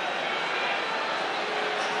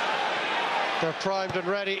 They're primed and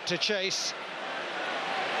ready to chase.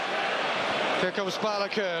 Here comes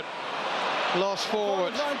Balogun. Lost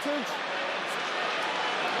forward.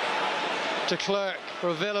 De Klerk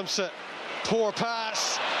for Willemse. Poor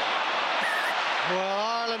pass. Well,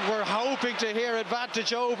 Ireland were hoping to hear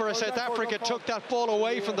advantage over as South Africa took that ball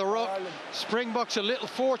away from the ruck. Springboks a little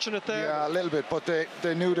fortunate there. Yeah, a little bit, but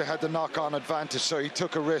they knew they had the knock-on advantage, so he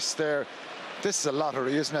took a risk there. This is a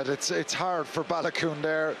lottery, isn't it? It's hard for Balogun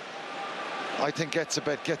there. I think gets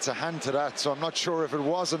a hand to that, so I'm not sure if it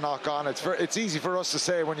was a knock-on. It's easy for us to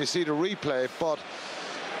say when you see the replay, but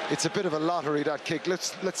it's a bit of a lottery, that kick.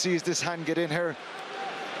 Let's see, is this hand get in here?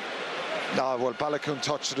 No, well, Balogun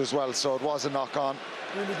touched it as well, so it was a knock-on.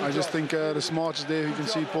 I just think the smarts there. You can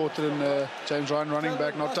see Porter and James Ryan running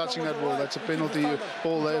back, not touching that ball. That's a penalty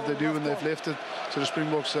ball there if they do when they've left it. So the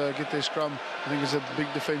Springboks get their scrum. I think it's a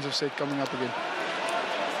big defensive set coming up again.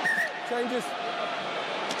 Changes.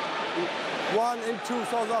 1 and 2,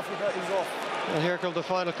 South Africa is off. And here come the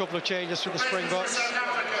final couple of changes for the Springboks.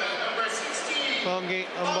 Bongi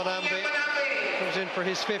Mbonambi comes in for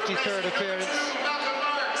his 53rd appearance.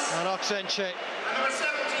 And Oxenche,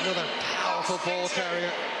 another powerful ball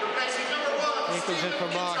carrier. He comes in for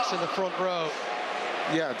Marks in the front row.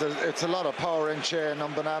 Yeah, it's a lot of power in Che and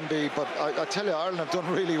Mbonambi, but I tell you, Ireland have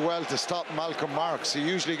done really well to stop Malcolm Marks. He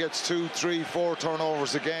usually gets 2, 3, 4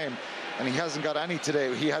 turnovers a game, and he hasn't got any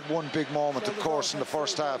today. He had one big moment, of course, in the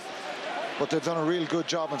first half, but they've done a real good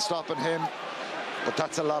job in stopping him. But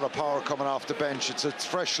that's a lot of power coming off the bench. It's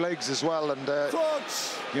fresh legs as well, and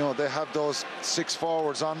you know, they have those 6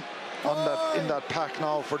 forwards in that pack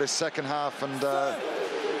now for this second half, and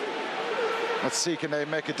let's see, can they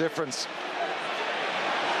make a difference?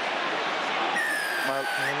 Well,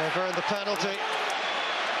 and they've earned the penalty.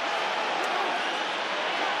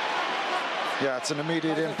 Yeah, it's an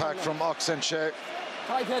immediate impact from Oxenche.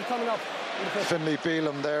 Tight head coming up. Finlay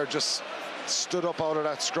Bealham there just stood up out of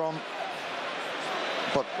that scrum.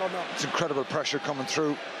 But it's incredible pressure coming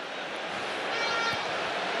through.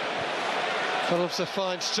 Willemse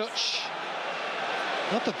finds touch.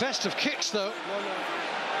 Not the best of kicks, though.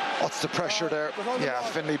 What's the pressure there? Yeah,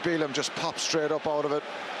 Finlay Bealham just popped straight up out of it.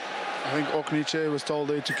 I think Okniche was told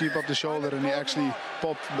there to keep up the shoulder, and he actually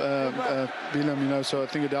popped Bealham, you know, so I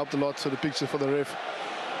think it helped a lot for the picture for the ref.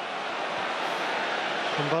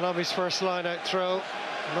 And Mbonambi's first line-out throw.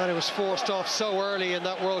 Man, he was forced off so early in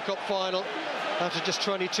that World Cup final after just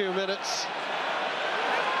 22 minutes.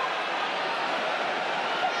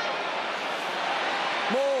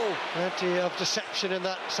 Whoa. Plenty of deception in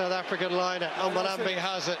that South African line. Mbonambi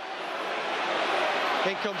has it.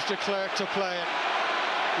 In comes De Klerk to play it.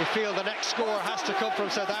 You feel the next score has to come from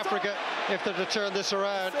South Africa if they're to turn this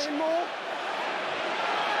around.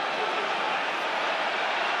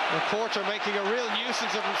 And Porter making a real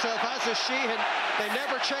nuisance of himself, as is Sheehan. They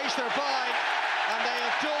never change their bind, and they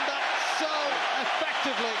have done that so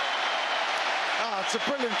effectively. It's a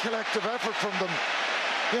brilliant collective effort from them.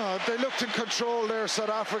 You know, they looked in control there, South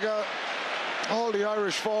Africa. All the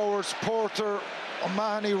Irish forwards, Porter,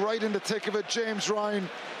 O'Mahony right in the thick of it, James Ryan.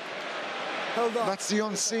 That's the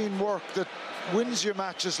unseen work that wins you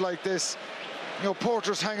matches like this. You know,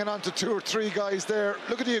 Porter's hanging on to 2 or 3 guys there.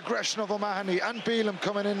 Look at the aggression of O'Mahony and Bealham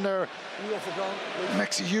coming in there.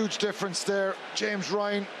 Makes a huge difference there. James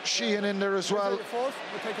Ryan, Sheehan in there as well.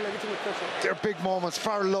 They're big moments.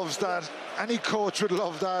 Farrell loves that. Any coach would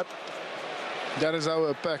love that. That is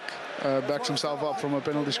how Peck backs himself up from a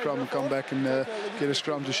penalty scrum and come back and get a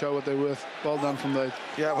scrum to show what they're worth. Well done from that.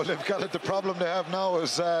 Yeah, well, they've got it. The problem they have now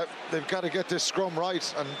is they've got to get this scrum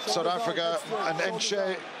right, and South Africa and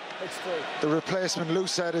Enche, the replacement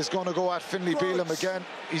Lucet, is going to go at Finlay Bealham again.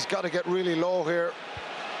 He's got to get really low here.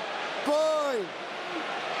 Boy.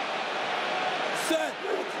 Set.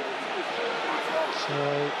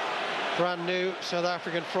 So, brand new South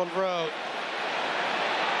African front row.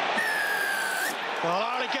 Well,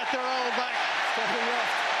 Ireland get their own back.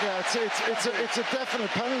 Yeah, it's a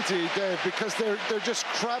definite penalty, Dave, because they're just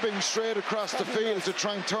crabbing straight across the field to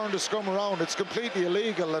try and turn the scrum around. It's completely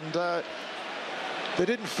illegal, and they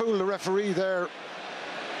didn't fool the referee there.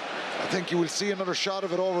 I think you will see another shot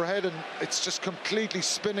of it overhead, and it's just completely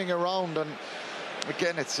spinning around. And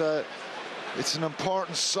again, it's an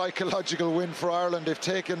important psychological win for Ireland. They've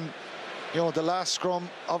taken, you know, the last scrum.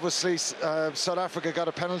 Obviously, South Africa got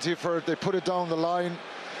a penalty for it. They put it down the line.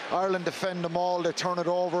 Ireland defend them all. They turn it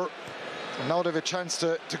over. And now they have a chance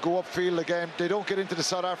to go upfield again. They don't get into the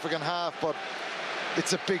South African half, but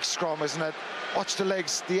it's a big scrum, isn't it? Watch the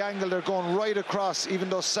legs, the angle. They're going right across, even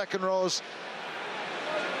those second rows.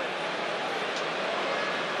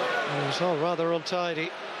 It was all rather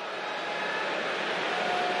untidy.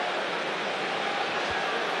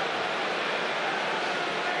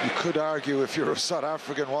 You could argue, if you're a South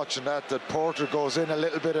African watching that Porter goes in a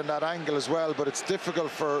little bit in that angle as well, but it's difficult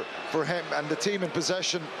for him, and the team in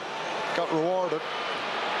possession got rewarded.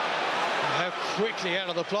 How quickly out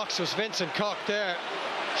of the blocks was Vincent Koch there.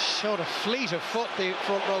 Showed a fleet of foot, the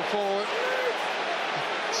front row forward.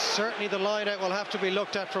 Certainly the line-out will have to be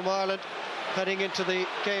looked at from Ireland heading into the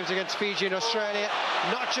games against Fiji and Australia.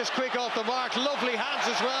 Not just quick off the mark, lovely hands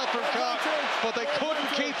as well from Koch, but they couldn't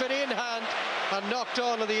keep it in hand and knocked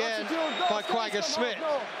on at the end by Quagga Smith.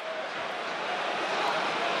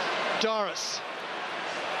 Doris.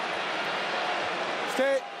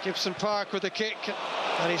 Gibson Park with the kick,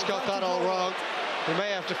 and he's got that all wrong. He may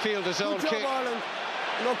have to field his own kick.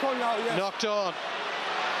 Knocked on.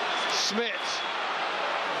 Smith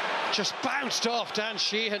just bounced off Dan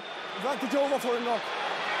Sheehan.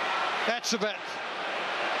 Etzebeth.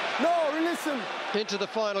 No, release him. Into the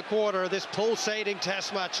final quarter of this pulsating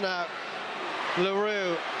test match now.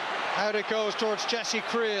 LaRue, out it goes towards Jesse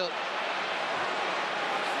Creel.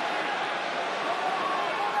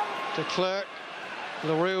 De Klerk.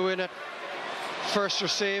 LaRue in it. First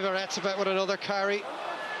receiver, Etzebeth with another carry.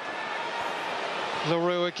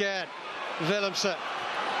 LaRue again. Willemse.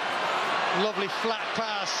 Lovely flat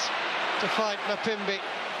pass to find Mapimpi.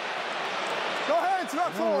 Go ahead, it's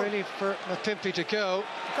not forward. Really for Mapimpi to go.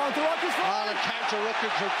 Ireland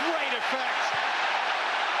counter-rucking for great effect.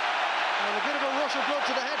 And a bit of a rush of blood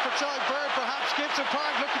to the head for Ty Bird, perhaps. Gibson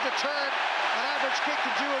Park looking to turn. An average kick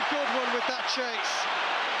to do a good one with that chase.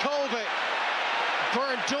 Colby.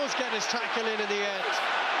 Byrne does get his tackle in the end.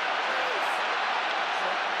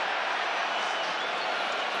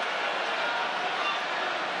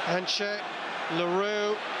 Enche,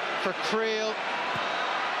 LaRue for Creel.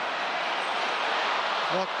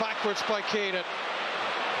 Walked backwards by Keenan.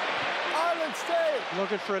 Ireland stay.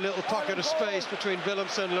 Looking for a little pocket of space between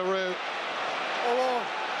Willemse and LaRue.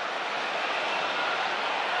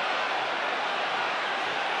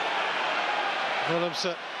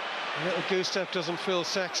 Willemse. Little goose step doesn't fool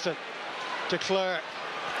Sexton. De Klerk.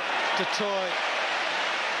 De Toy.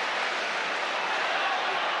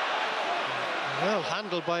 Well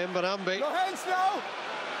handled by Mbanambi. No hands now.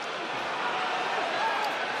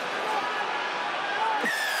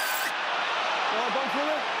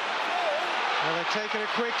 Well, they're taking it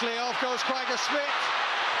quickly. Off goes Quagga Smith.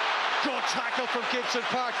 Good tackle from Gibson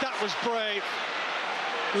Park. That was brave.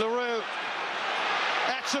 LaRue.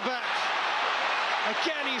 Etzebeth.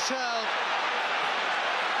 Again he's held.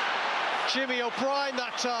 Jimmy O'Brien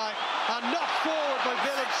that time. And knocked forward by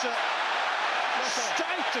Willemse.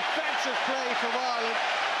 Stout defensive play from Ireland,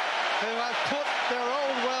 who have put their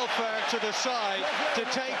own welfare to the side to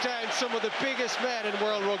take down some of the biggest men in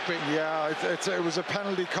world rugby. Yeah, it was a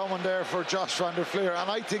penalty coming there for Josh van der Flier, and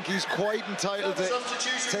I think he's quite entitled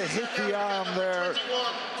to hit the arm there,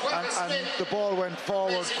 and the ball went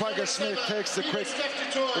forward. Quagga Smith takes the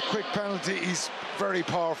quick penalty. He's very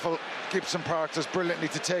powerful. Gibson Park does brilliantly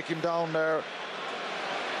to take him down there.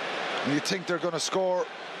 And you think they're going to score.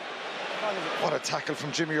 What a tackle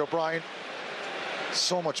from Jimmy O'Brien.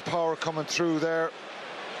 So much power coming through there.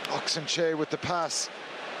 Oxenche with the pass.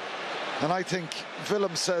 And I think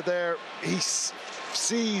Willemse there, he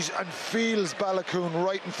sees and feels Balakoon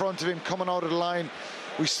right in front of him coming out of the line.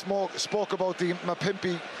 We spoke about the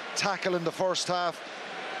Mapimpi tackle in the first half.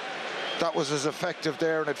 That was as effective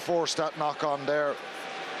there, and it forced that knock on there.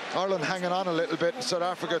 Ireland hanging on a little bit, and South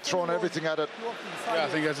Africa throwing everything at it. Yeah, I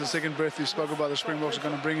think that's the second breath you spoke about. The Springboks are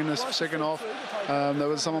going to bring in this second half. There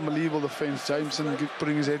was some unbelievable defence. Jameson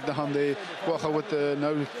putting his head down there. Quagga with the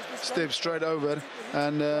no step straight over.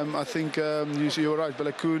 And I think you're right.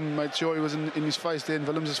 Balakoon made sure he was in his face there, in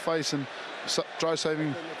Willemse's face, and try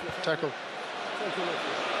saving tackle.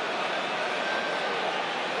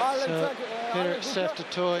 So, Peter Seth de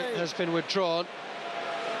Toy has been withdrawn.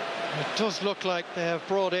 It does look like they have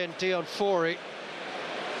brought in Dion Forey.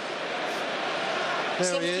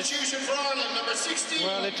 There he is. For Ireland, number 16.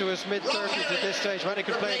 Well into his mid-30s at this stage. When he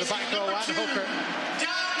can play in the back row and hooker.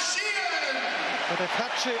 But they've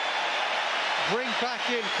had to bring back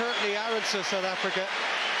in Curtly Arendse, South Africa,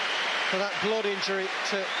 for that blood injury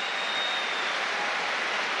to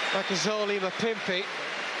Makazole Mapimpi.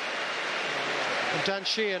 And Dan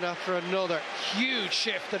Sheehan after another huge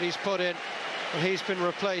shift that he's put in. And he's been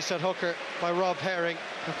replaced at hooker by Rob Herring,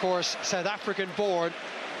 of course, South African born.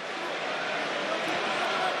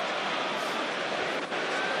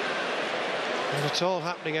 And it's all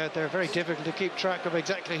happening out there. Very difficult to keep track of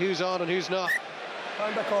exactly who's on and who's not.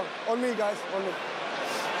 Time back on. On me, guys. On me.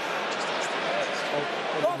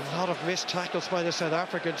 A lot of missed tackles by the South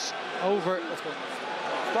Africans. Over.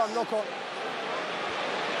 Come, no call.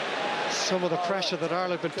 Some of the pressure that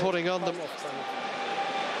Ireland have been putting on them.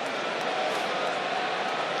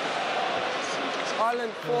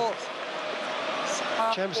 Ireland 4.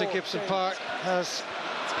 Jamison Gibson-Park has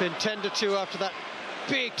been tended to after that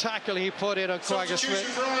big tackle he put in on Quagga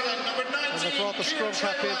Smith. And they brought the scrum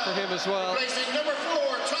cap in for him as well.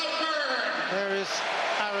 There is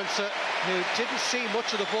Aronson, who didn't see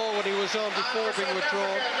much of the ball when he was on before being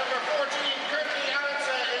withdrawn.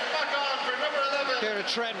 Kieran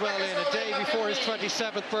Treadwell in a day before his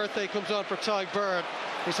 27th birthday comes on for Tadhg Beirne.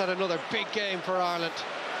 He's had another big game for Ireland.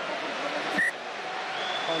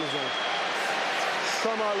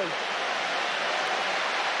 Come Ireland.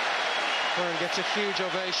 Beirne gets a huge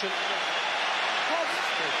ovation.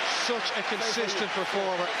 Such a consistent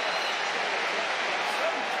performer.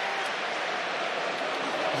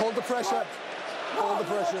 Hold the pressure. Hold the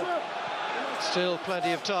pressure. Still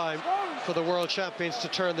plenty of time for the world champions to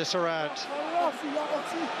turn this around.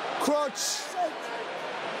 Crouch.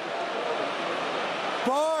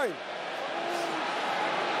 Bye.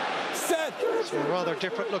 Set. It's a rather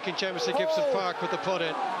different looking Jamison Gibson-Park with the put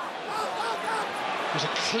in. There's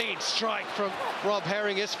a clean strike from Rob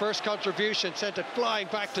Herring, his first contribution, sent it flying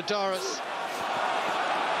back to Doris.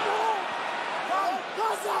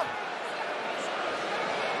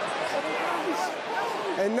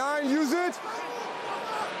 And 9, use it.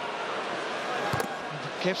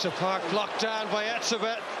 Gibson-Park blocked down by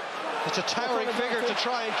Etzebeth. It's a towering figure to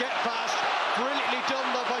try and get past. Brilliantly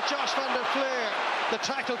done though by Josh van der Fleer. The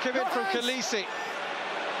tackle came in from Khaleesi.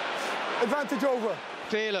 Advantage over.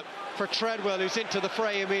 Phelan for Treadwell, who's into the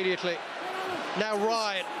fray immediately. Now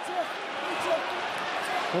Ryan.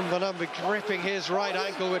 Mbonambi gripping his right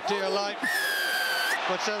ankle with dear life.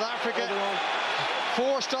 But South Africa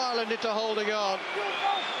forced Ireland into holding on.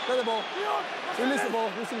 Play the ball. Release the ball.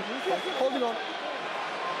 Holding on.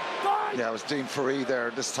 Yeah, it was Dean Faree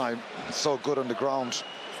there this time. So good on the ground.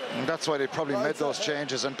 And that's why they probably made those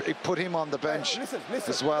changes and put him on the bench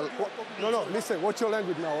as well. No, listen. Watch your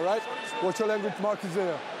language now, all right? Watch your language, Marcus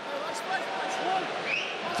there.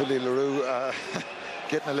 Willie le Roux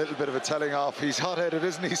getting a little bit of a telling off. He's hot-headed,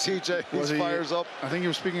 isn't he, CJ? He fires up. I think he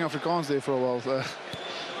was speaking Afrikaans there for a while.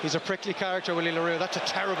 He's a prickly character, Willie le Roux. That's a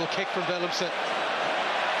terrible kick from Willemse.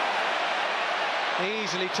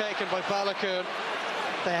 Easily taken by Balakoon.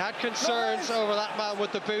 They had concerns over that man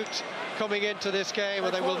with the boot coming into this game,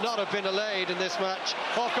 and they will not have been allayed in this match.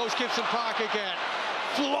 Off goes Gibson-Park again.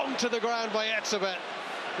 Flung to the ground by Etzebeth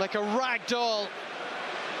like a rag doll.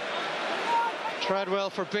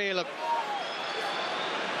 Treadwell for Bealham.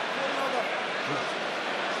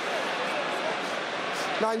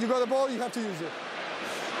 Now you got the ball, you have to use it.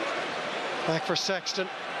 Back for Sexton.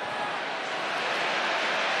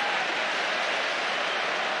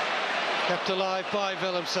 Kept alive by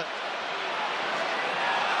Willemse.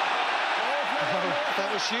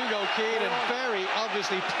 That was Hugo Keenan very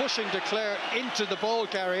obviously pushing de Klerk into the ball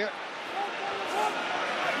carrier.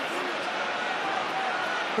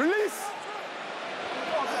 Release.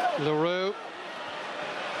 le Roux.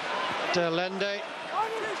 de Allende.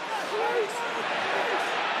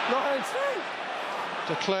 No hands.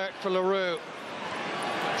 De Klerk for le Roux.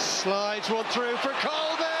 Slides one through for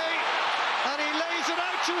Colby. And he lays it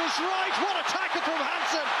out to his right. What a tackle from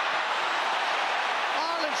Hansen.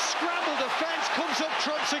 Ireland's scramble defence comes up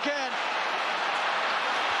trumps again.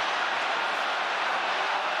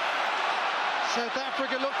 South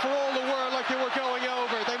Africa look for all the world like they were going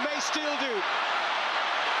over. They may still do.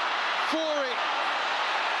 Fourie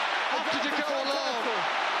opted to go alone.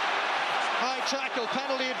 High tackle,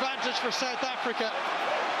 penalty advantage for South Africa.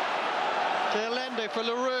 De Allende for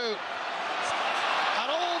le Roux. And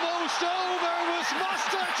almost over was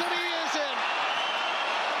Mostert, and he is in.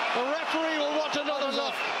 The referee will want another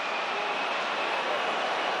look.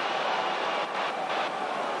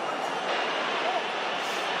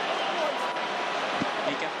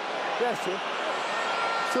 Yes, sure.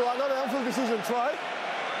 So another helpful decision, try.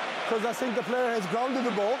 Because I think the player has grounded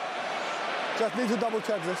the ball. Just need to double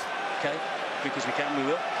check this. Okay, because we can, we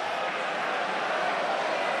will.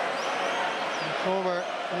 Former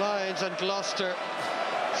Lions and Gloucester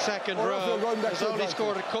second row has only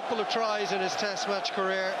scored a couple of tries in his test match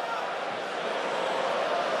career.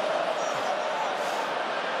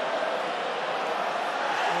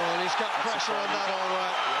 Oh, and he's got pressure on that all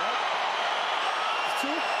right.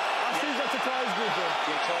 I think that's a tries good though.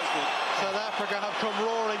 Yeah, tries good. South Africa have come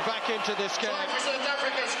roaring back into this game. South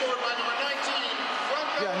Africa scored by number 19.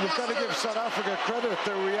 Yeah, and you've got to give South Africa credit.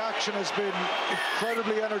 Their reaction has been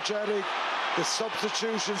incredibly energetic. The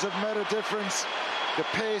substitutions have made a difference. The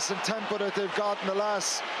pace and tempo that they've got in the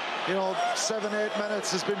last, 7-8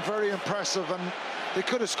 minutes has been very impressive. And They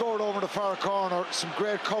could have scored over the far corner. Some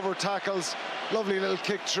great cover tackles. Lovely little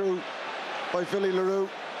kick through by Billy LaRue.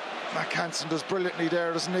 Mac Hansen does brilliantly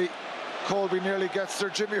there, doesn't he? Colby nearly gets there.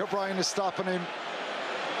 Jimmy O'Brien is stopping him.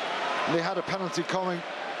 And they had a penalty coming.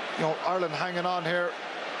 You know, Ireland hanging on here.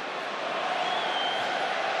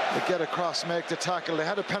 They get across, make the tackle. They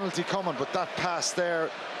had a penalty coming, but that pass there,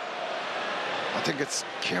 I think it's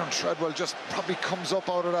Kieran Treadwell just probably comes up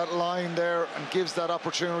out of that line there and gives that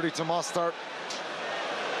opportunity to Mostert.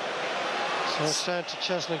 So it's down to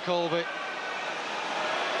Cheslin Colby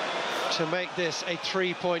to make this a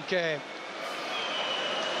 3-point game.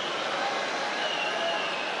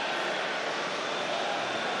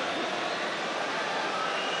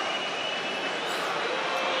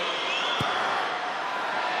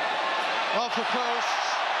 Off the post.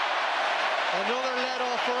 Another let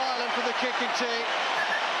off for Ireland from the kicking team.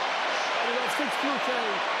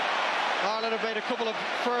 Ireland have made a couple of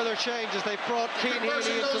further changes. They brought Cian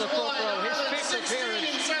Healy into the front row. His 5th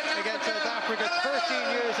appearance against South Africa,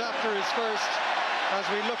 13 years after his first. As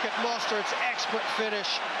we look at Mostert's expert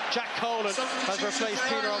finish, Jack Conan has replaced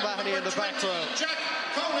Peter O'Mahony in the back row. Jack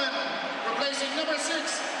Conan replacing number 6,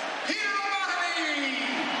 Peter O'Mahony.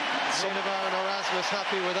 Sinead Erasmus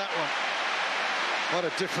happy with that one. What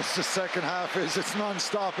a difference the second half is. It's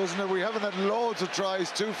non-stop, isn't it? We haven't had loads of tries,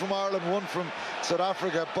 2 from Ireland, 1 from South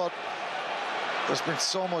Africa, but there's been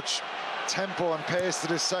so much tempo and pace to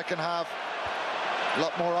this second half. A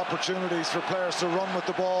lot more opportunities for players to run with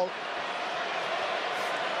the ball.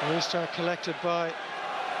 Restart collected by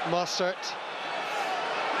Mostert.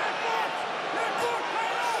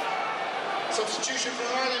 Substitution for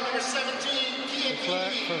Ireland, number 17, Cian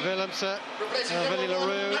Healy. For Willemse. Replacing Now Billy number 1,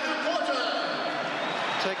 LaRue. Andrew Porter.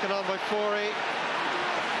 Taken on by Forey.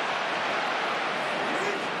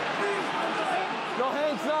 No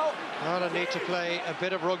hands now. Ireland need to play a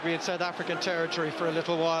bit of rugby in South African territory for a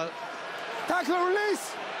little while. Tackle and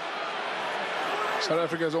release. South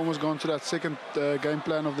Africa has almost gone to that second game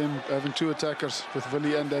plan of them having 2 attackers with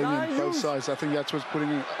Willie and Damien, both sides. I think that's what's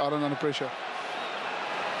putting Ireland under pressure.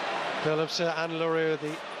 Willemse and LaRue,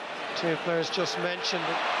 the 2 players just mentioned.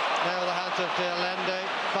 Now the hands of De Allende.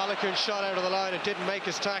 Balogun shot out of the line and didn't make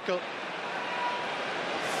his tackle.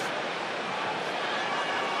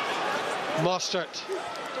 Mostert.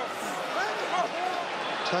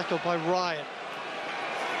 Tackled by Ryan.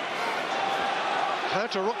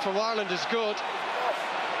 Counter ruck from Ireland is good.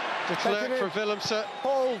 De Klerk for Willemse.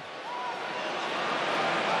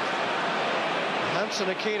 Hansen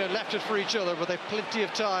and Keenan left it for each other, but they've plenty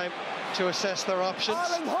of time to assess their options,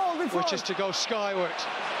 which is to go skyward.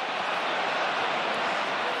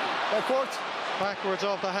 Backwards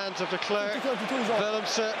off the hands of De Klerk.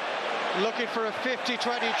 Willemse looking for a 50-22,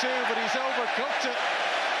 but he's overcooked it.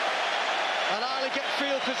 And Ireland get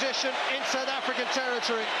field position in South African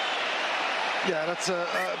territory. Yeah, that's a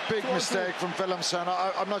big mistake from Willemse.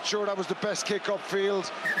 I'm not sure that was the best kick upfield.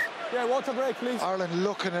 Yeah, water break, please. Ireland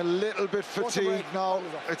looking a little bit fatigued now.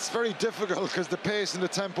 It's very difficult because the pace and the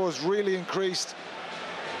tempo has really increased.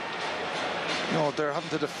 You know, they're having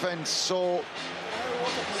to defend so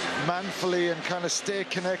manfully and kind of stay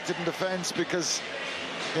connected in defence because,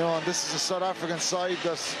 you know, and this is a South African side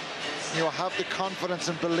that, you know, have the confidence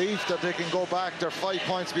and belief that they can go back. They're 5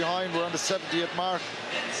 points behind. We're on the 70th mark.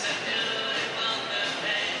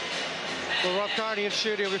 Well, Rob Carney in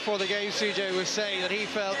studio before the game, CJ was saying that he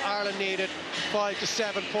felt Ireland needed 5 to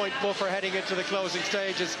 7 point buffer heading into the closing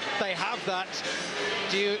stages. They have that.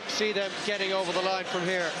 Do you see them getting over the line from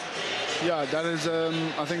here? Yeah, that is.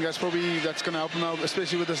 I think that's going to help them out,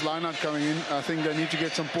 especially with this line-out coming in. I think they need to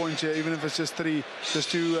get some points here, even if it's just 3,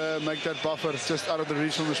 just to make that buffer just out of the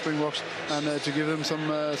reach from the Springboks and to give them some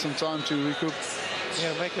time to recoup.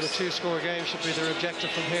 Yeah, make it a 2-score game should be their objective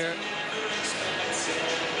from here.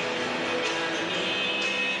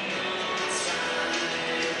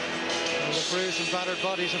 And the bruised and battered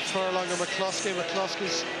bodies of Furlong and McCloskey.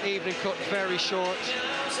 McCloskey's evening cut very short.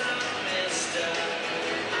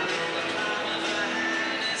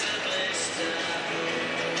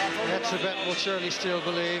 Etzebeth will surely still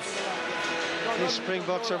believe these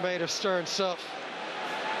Springboks are made of stern stuff.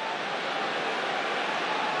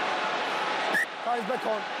 Guys, back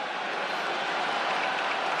on.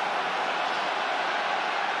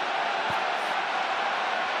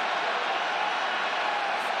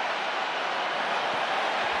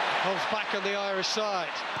 Comes back on the Irish side.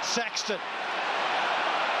 Sexton.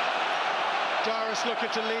 Doris looking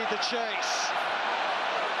to lead the chase.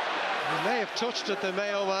 He may have touched it, the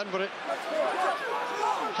Mayo man, but it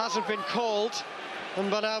hasn't been called.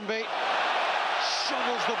 And Banambi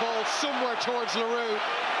shovels the ball somewhere towards LaRue.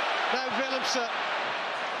 Now Willemse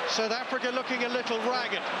South Africa looking a little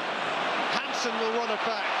ragged. Hansen will run it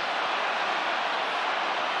back.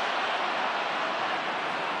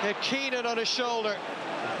 He had Keenan on his shoulder.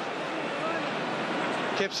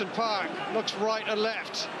 Gibson Park looks right and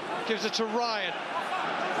left. Gives it to Ryan.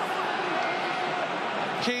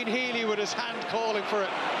 Keane Healy with his hand calling for it.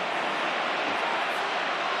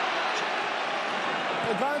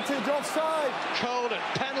 Advantage offside. Conan,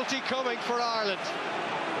 penalty coming for Ireland.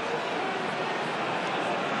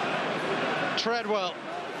 Treadwell.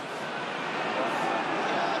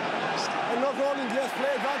 And not rolling, yes,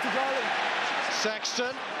 play advantage Ireland.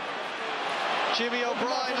 Sexton. Jimmy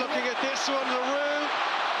O'Brien looking at this one, LaRue.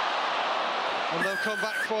 And they'll come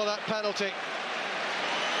back for that penalty.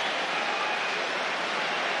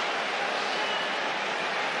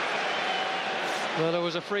 Well, it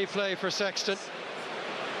was a free play for Sexton.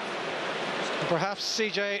 Perhaps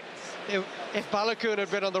CJ, if Balogun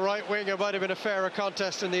had been on the right wing, it might have been a fairer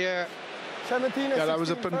contest in the air. Yeah, that was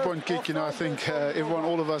a pinpoint kick, you know. I think everyone,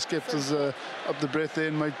 all of us kept us up the breath there,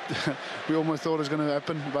 and we almost thought it was going to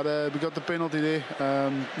happen, but we got the penalty there.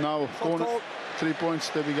 Now, corner, 3 points,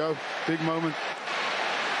 there we go. Big moment.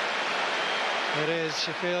 It is.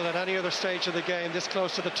 You feel at any other stage of the game, this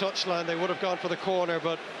close to the touchline, they would have gone for the corner,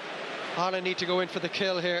 but Ireland need to go in for the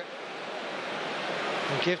kill here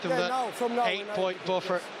and give them that 8-point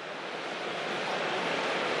buffer.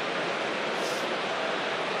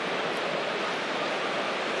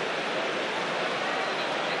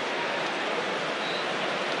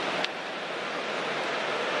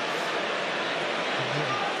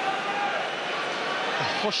 A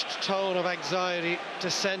hushed tone of anxiety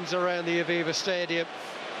descends around the Aviva Stadium.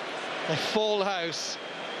 A full house,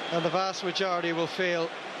 and the vast majority will feel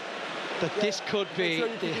that this could be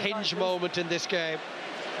the hinge moment in this game.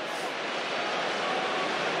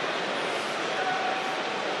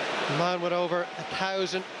 A man with over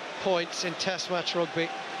 1,000 points in Test match rugby.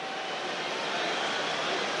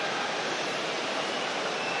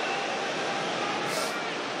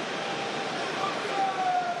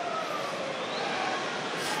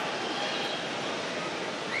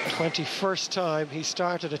 The 21st time he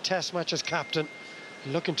started a Test match as captain,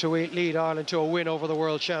 looking to lead Ireland to a win over the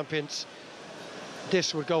world champions.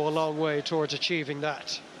 This would go a long way towards achieving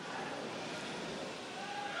that.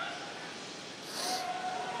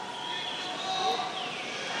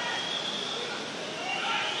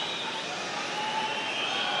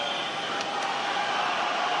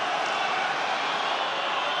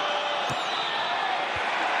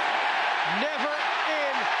 Never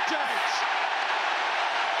in doubt.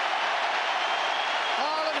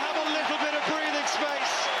 Ireland have a little bit of breathing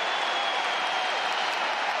space.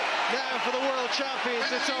 Now for the world champions,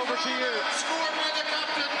 it's over to you. Scored by the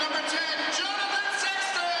captain, number 10, Jonathan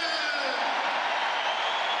Sexton.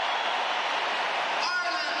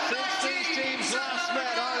 Since these teams last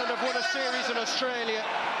met, Ireland have won a series in Australia.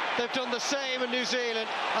 They've done the same in New Zealand,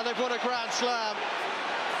 and they've won a Grand Slam.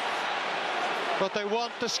 But they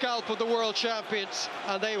want the scalp of the world champions,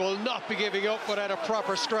 and they will not be giving up without a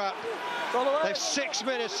proper scrap. They've 6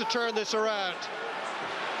 minutes to turn this around.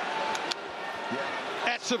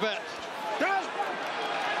 Etzebeth.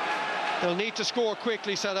 They'll need to score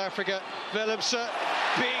quickly, South Africa. Willemse,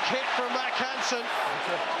 big hit from Mac Hansen.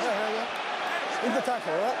 In the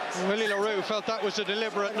tackle, right? Willie LaRue felt that was a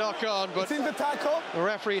deliberate knock-on, but it's in the tackle. The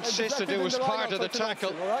referee insisted it was part of the tackle.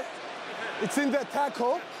 Option, right? It's in the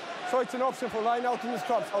tackle, so it's an option for line out in the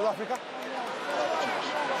scrum, South Africa.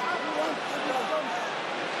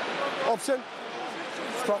 Option.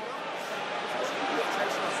 Scrum.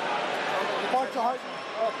 Park to height.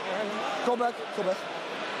 Go back, go back.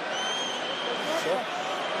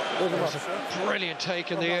 That was a brilliant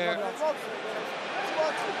take in the air.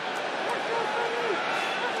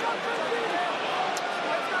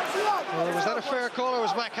 Well, was that a fair call, or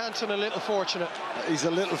was Mac Hansen a little fortunate? He's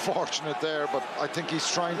a little fortunate there, but I think he's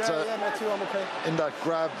trying in that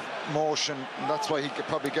grab motion, and that's why he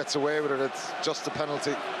probably gets away with it. It's just a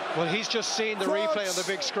penalty. Well, he's just seen the replay on the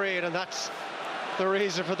big screen, and that's the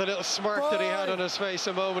reason for the little smirk that he had on his face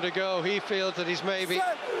a moment ago. He feels that he's maybe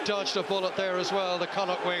dodged a bullet there as well, the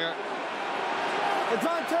Connacht winger.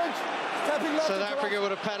 Advantage. South Africa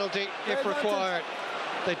with a penalty if required.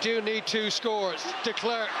 They do need 2 scores. De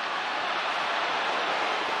Klerk.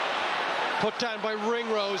 Put down by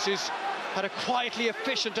Ringrose, who's had a quietly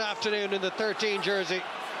efficient afternoon in the 13 jersey.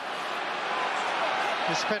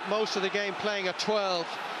 He spent most of the game playing at 12.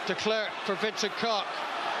 De Klerk for Vincent Koch.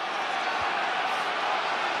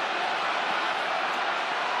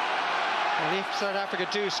 And if South Africa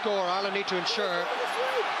do score, Ireland need to ensure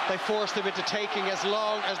they force them into taking as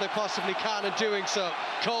long as they possibly can in doing so.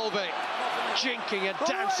 Colby. jinking and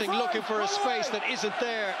dancing, looking for a space that isn't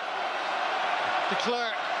there. De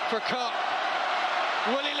Klerk for Koch.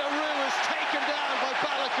 Willie le Roux is taken down by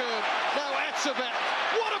Balogun. Now Etzebeth.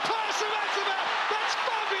 What a pass from Etzebeth! That's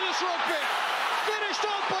fabulous rugby. Finished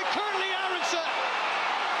off by Curtly Aronson.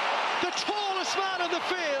 The tallest man on the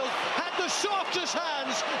field had the softest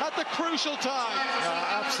hands at the crucial time.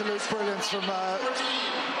 Absolute brilliance from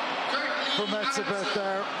Etzebeth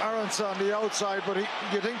there. Aronson on the outside, but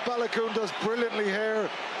you think Balogun does brilliantly here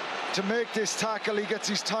to make this tackle. He gets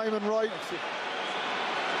his timing right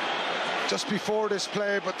just before this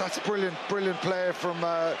play, but that's brilliant play from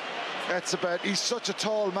Etzebeth. He's such a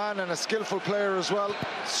tall man and a skillful player as well.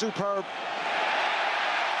 Superb.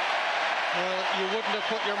 Well, you wouldn't have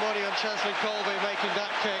put your money on Cheslin Colby making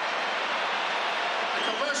that kick. The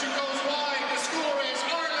conversion goes wide. The score is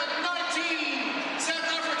Ireland 19, South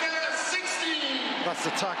Africa 16. That's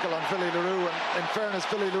the tackle on Willie le Roux, and in fairness,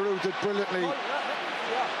 Willie le Roux did brilliantly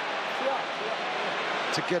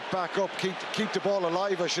to get back up, keep the ball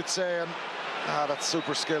alive, I should say, and that's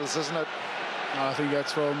super skills, isn't it? I think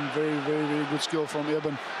that's from very good skill from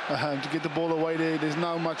Eben. To get the ball away there, there's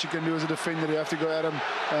not much you can do as a defender. You have to go at him,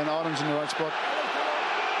 and Adams in the right spot.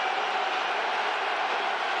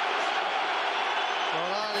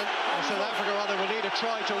 Well, Ireland, or South Africa rather, will need a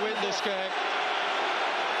try to win this game.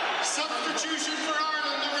 Substitution for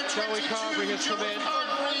Ireland, number 22, Joey Carbery has come in.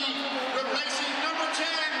 Replacing number 10.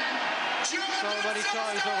 So many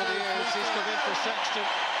times over the years he's come in for Sexton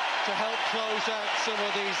to help close out some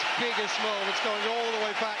of these biggest moments, going all the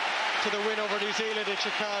way back to the win over New Zealand in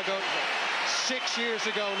Chicago 6 years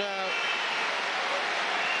ago now.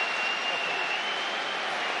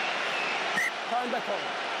 Time back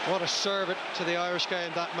home. What a servant to the Irish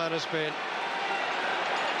game that man has been.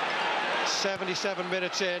 77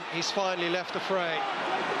 minutes in, he's finally left the fray.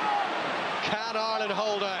 Can Ireland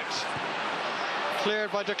hold out?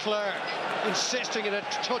 Cleared by de Klerk, insisting it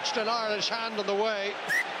had touched an Irish hand on the way.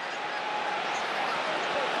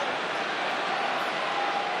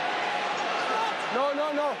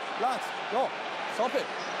 No, lads, no, stop it.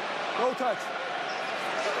 No touch.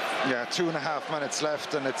 Yeah, 2.5 minutes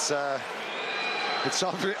left, and it's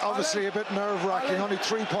obviously a bit nerve-wracking. Only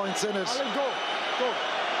 3 points in it. Go.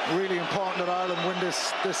 Really important that Ireland win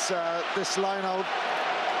this line out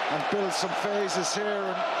and build some phases here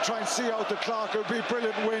and try and see out the clock. It would be a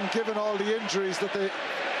brilliant win given all the injuries that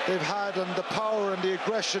they've had and the power and the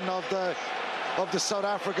aggression of the South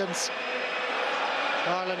Africans.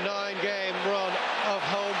 Ireland 9-game run of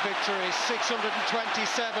home victories,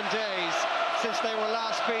 627 days since they were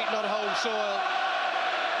last beaten on home soil.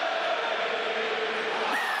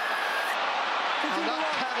 And that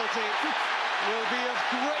penalty will be of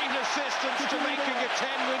great assistance to making it 10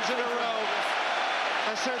 wins in a row.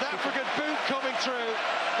 A South African boot coming through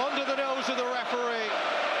under the nose of the referee.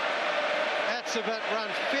 Etzebeth ran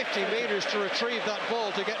 50 metres to retrieve that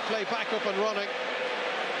ball to get play back up and running.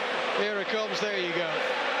 Here it comes, there you go.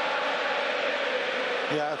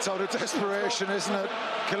 Yeah, it's out of desperation, isn't it?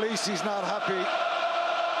 Khaleesi's not happy,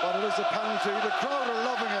 but it is a penalty. The crowd are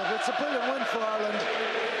loving it. It's a brilliant win for Ireland.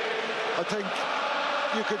 I think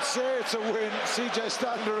you could say it's a win. CJ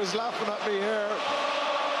Stander is laughing at me here.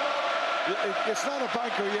 It's not a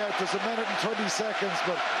banker yet. There's a minute and 20 seconds,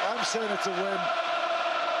 but I'm saying it's a win.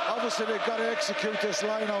 Obviously, they've got to execute this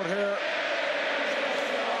line out here.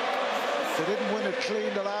 They didn't win it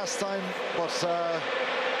clean the last time, but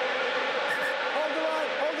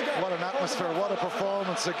what an atmosphere, what a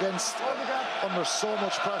performance against under so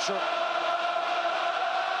much pressure.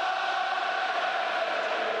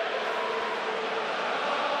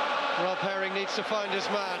 Rob Herring needs to find his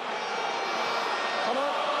man. Come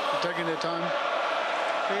on. They're taking their time.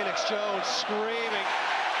 Felix Jones screaming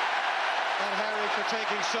at Herring for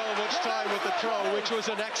taking so much time with the throw, which was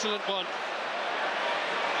an excellent one.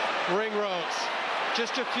 Ringrose.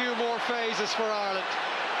 Just a few more phases for Ireland.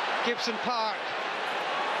 Gibson Park.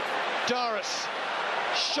 Doris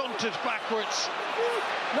shunted backwards.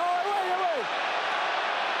 No, away.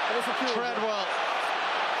 Treadwell.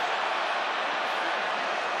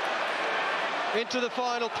 Into the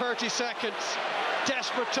final 30 seconds.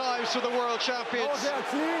 Desperate times for the world champions. Oh, they're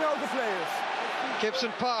cleaning out the players.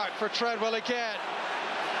 Gibson Park for Treadwell again.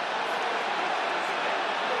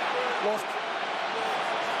 Lost.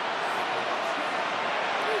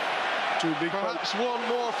 Too big. Perhaps one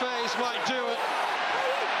more phase might do it.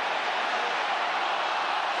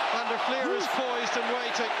 Van der Fleer is poised and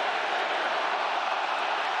waiting.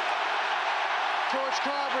 George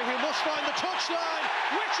Carbery, who must find the touchline,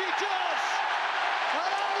 which he does. And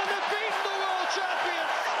Ireland have beaten the world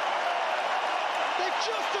champions. They've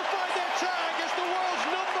justified their tag as the world's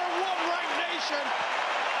 #1 ranked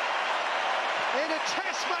in a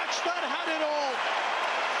test match that had it all.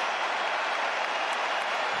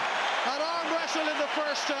 An arm wrestle in the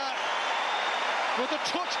first half, but the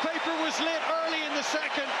touch paper was lit early in the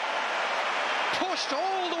second. Pushed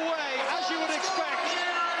all the way, as you would expect,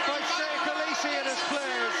 by Shea Khaleesi and his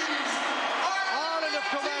players. Ireland have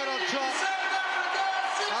come out on top,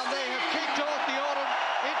 and they have kicked off the autumn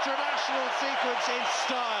international sequence in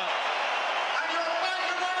style.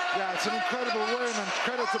 Yeah, it's an incredible win, and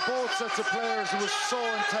credit to both sets of players. It was so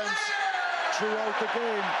intense throughout the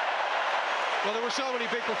game. Well, there were so many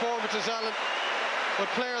big performances, Alan, but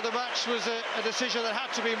player of the match was a decision that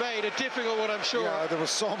had to be made, a difficult one, I'm sure. Yeah, there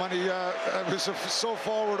was so many, it was so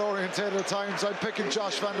forward-orientated at times. I'm picking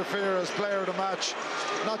Josh van der Flier as player of the match,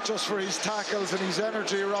 not just for his tackles and his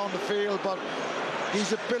energy around the field, but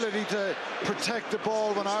his ability to protect the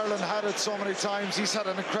ball when Ireland had it so many times. He's had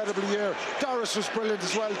an incredible year. Doris was brilliant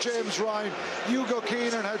as well. James Ryan, Hugo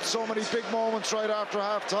Keenan had so many big moments right after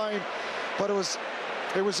half-time, but it was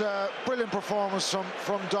a brilliant performance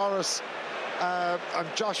from Doris. And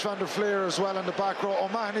Josh van der Flier as well in the back row.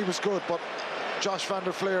 O'Mahony was good, but Josh van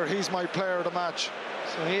der Flier, he's my player of the match.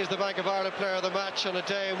 So he is the Bank of Ireland player of the match on a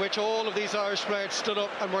day in which all of these Irish players stood up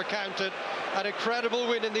and were counted. An incredible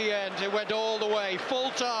win in the end. It went all the way,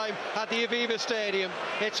 full time at the Aviva Stadium.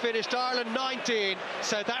 It's finished Ireland 19,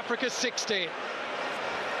 South Africa 16.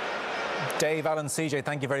 Dave, Alan, CJ,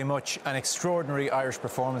 thank you very much. An extraordinary Irish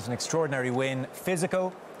performance, an extraordinary win.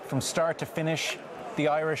 Physical from start to finish. The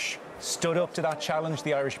Irish stood up to that challenge.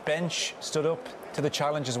 The Irish bench stood up to the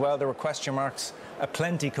challenge as well. There were question marks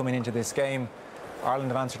aplenty coming into this game.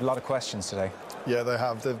 Ireland have answered a lot of questions today. Yeah, they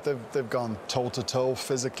have. They've gone toe-to-toe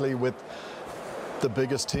physically with the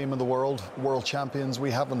biggest team in the world, world champions.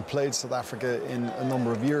 We haven't played South Africa in a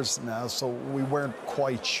number of years now, so we weren't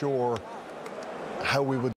quite sure how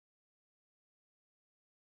we would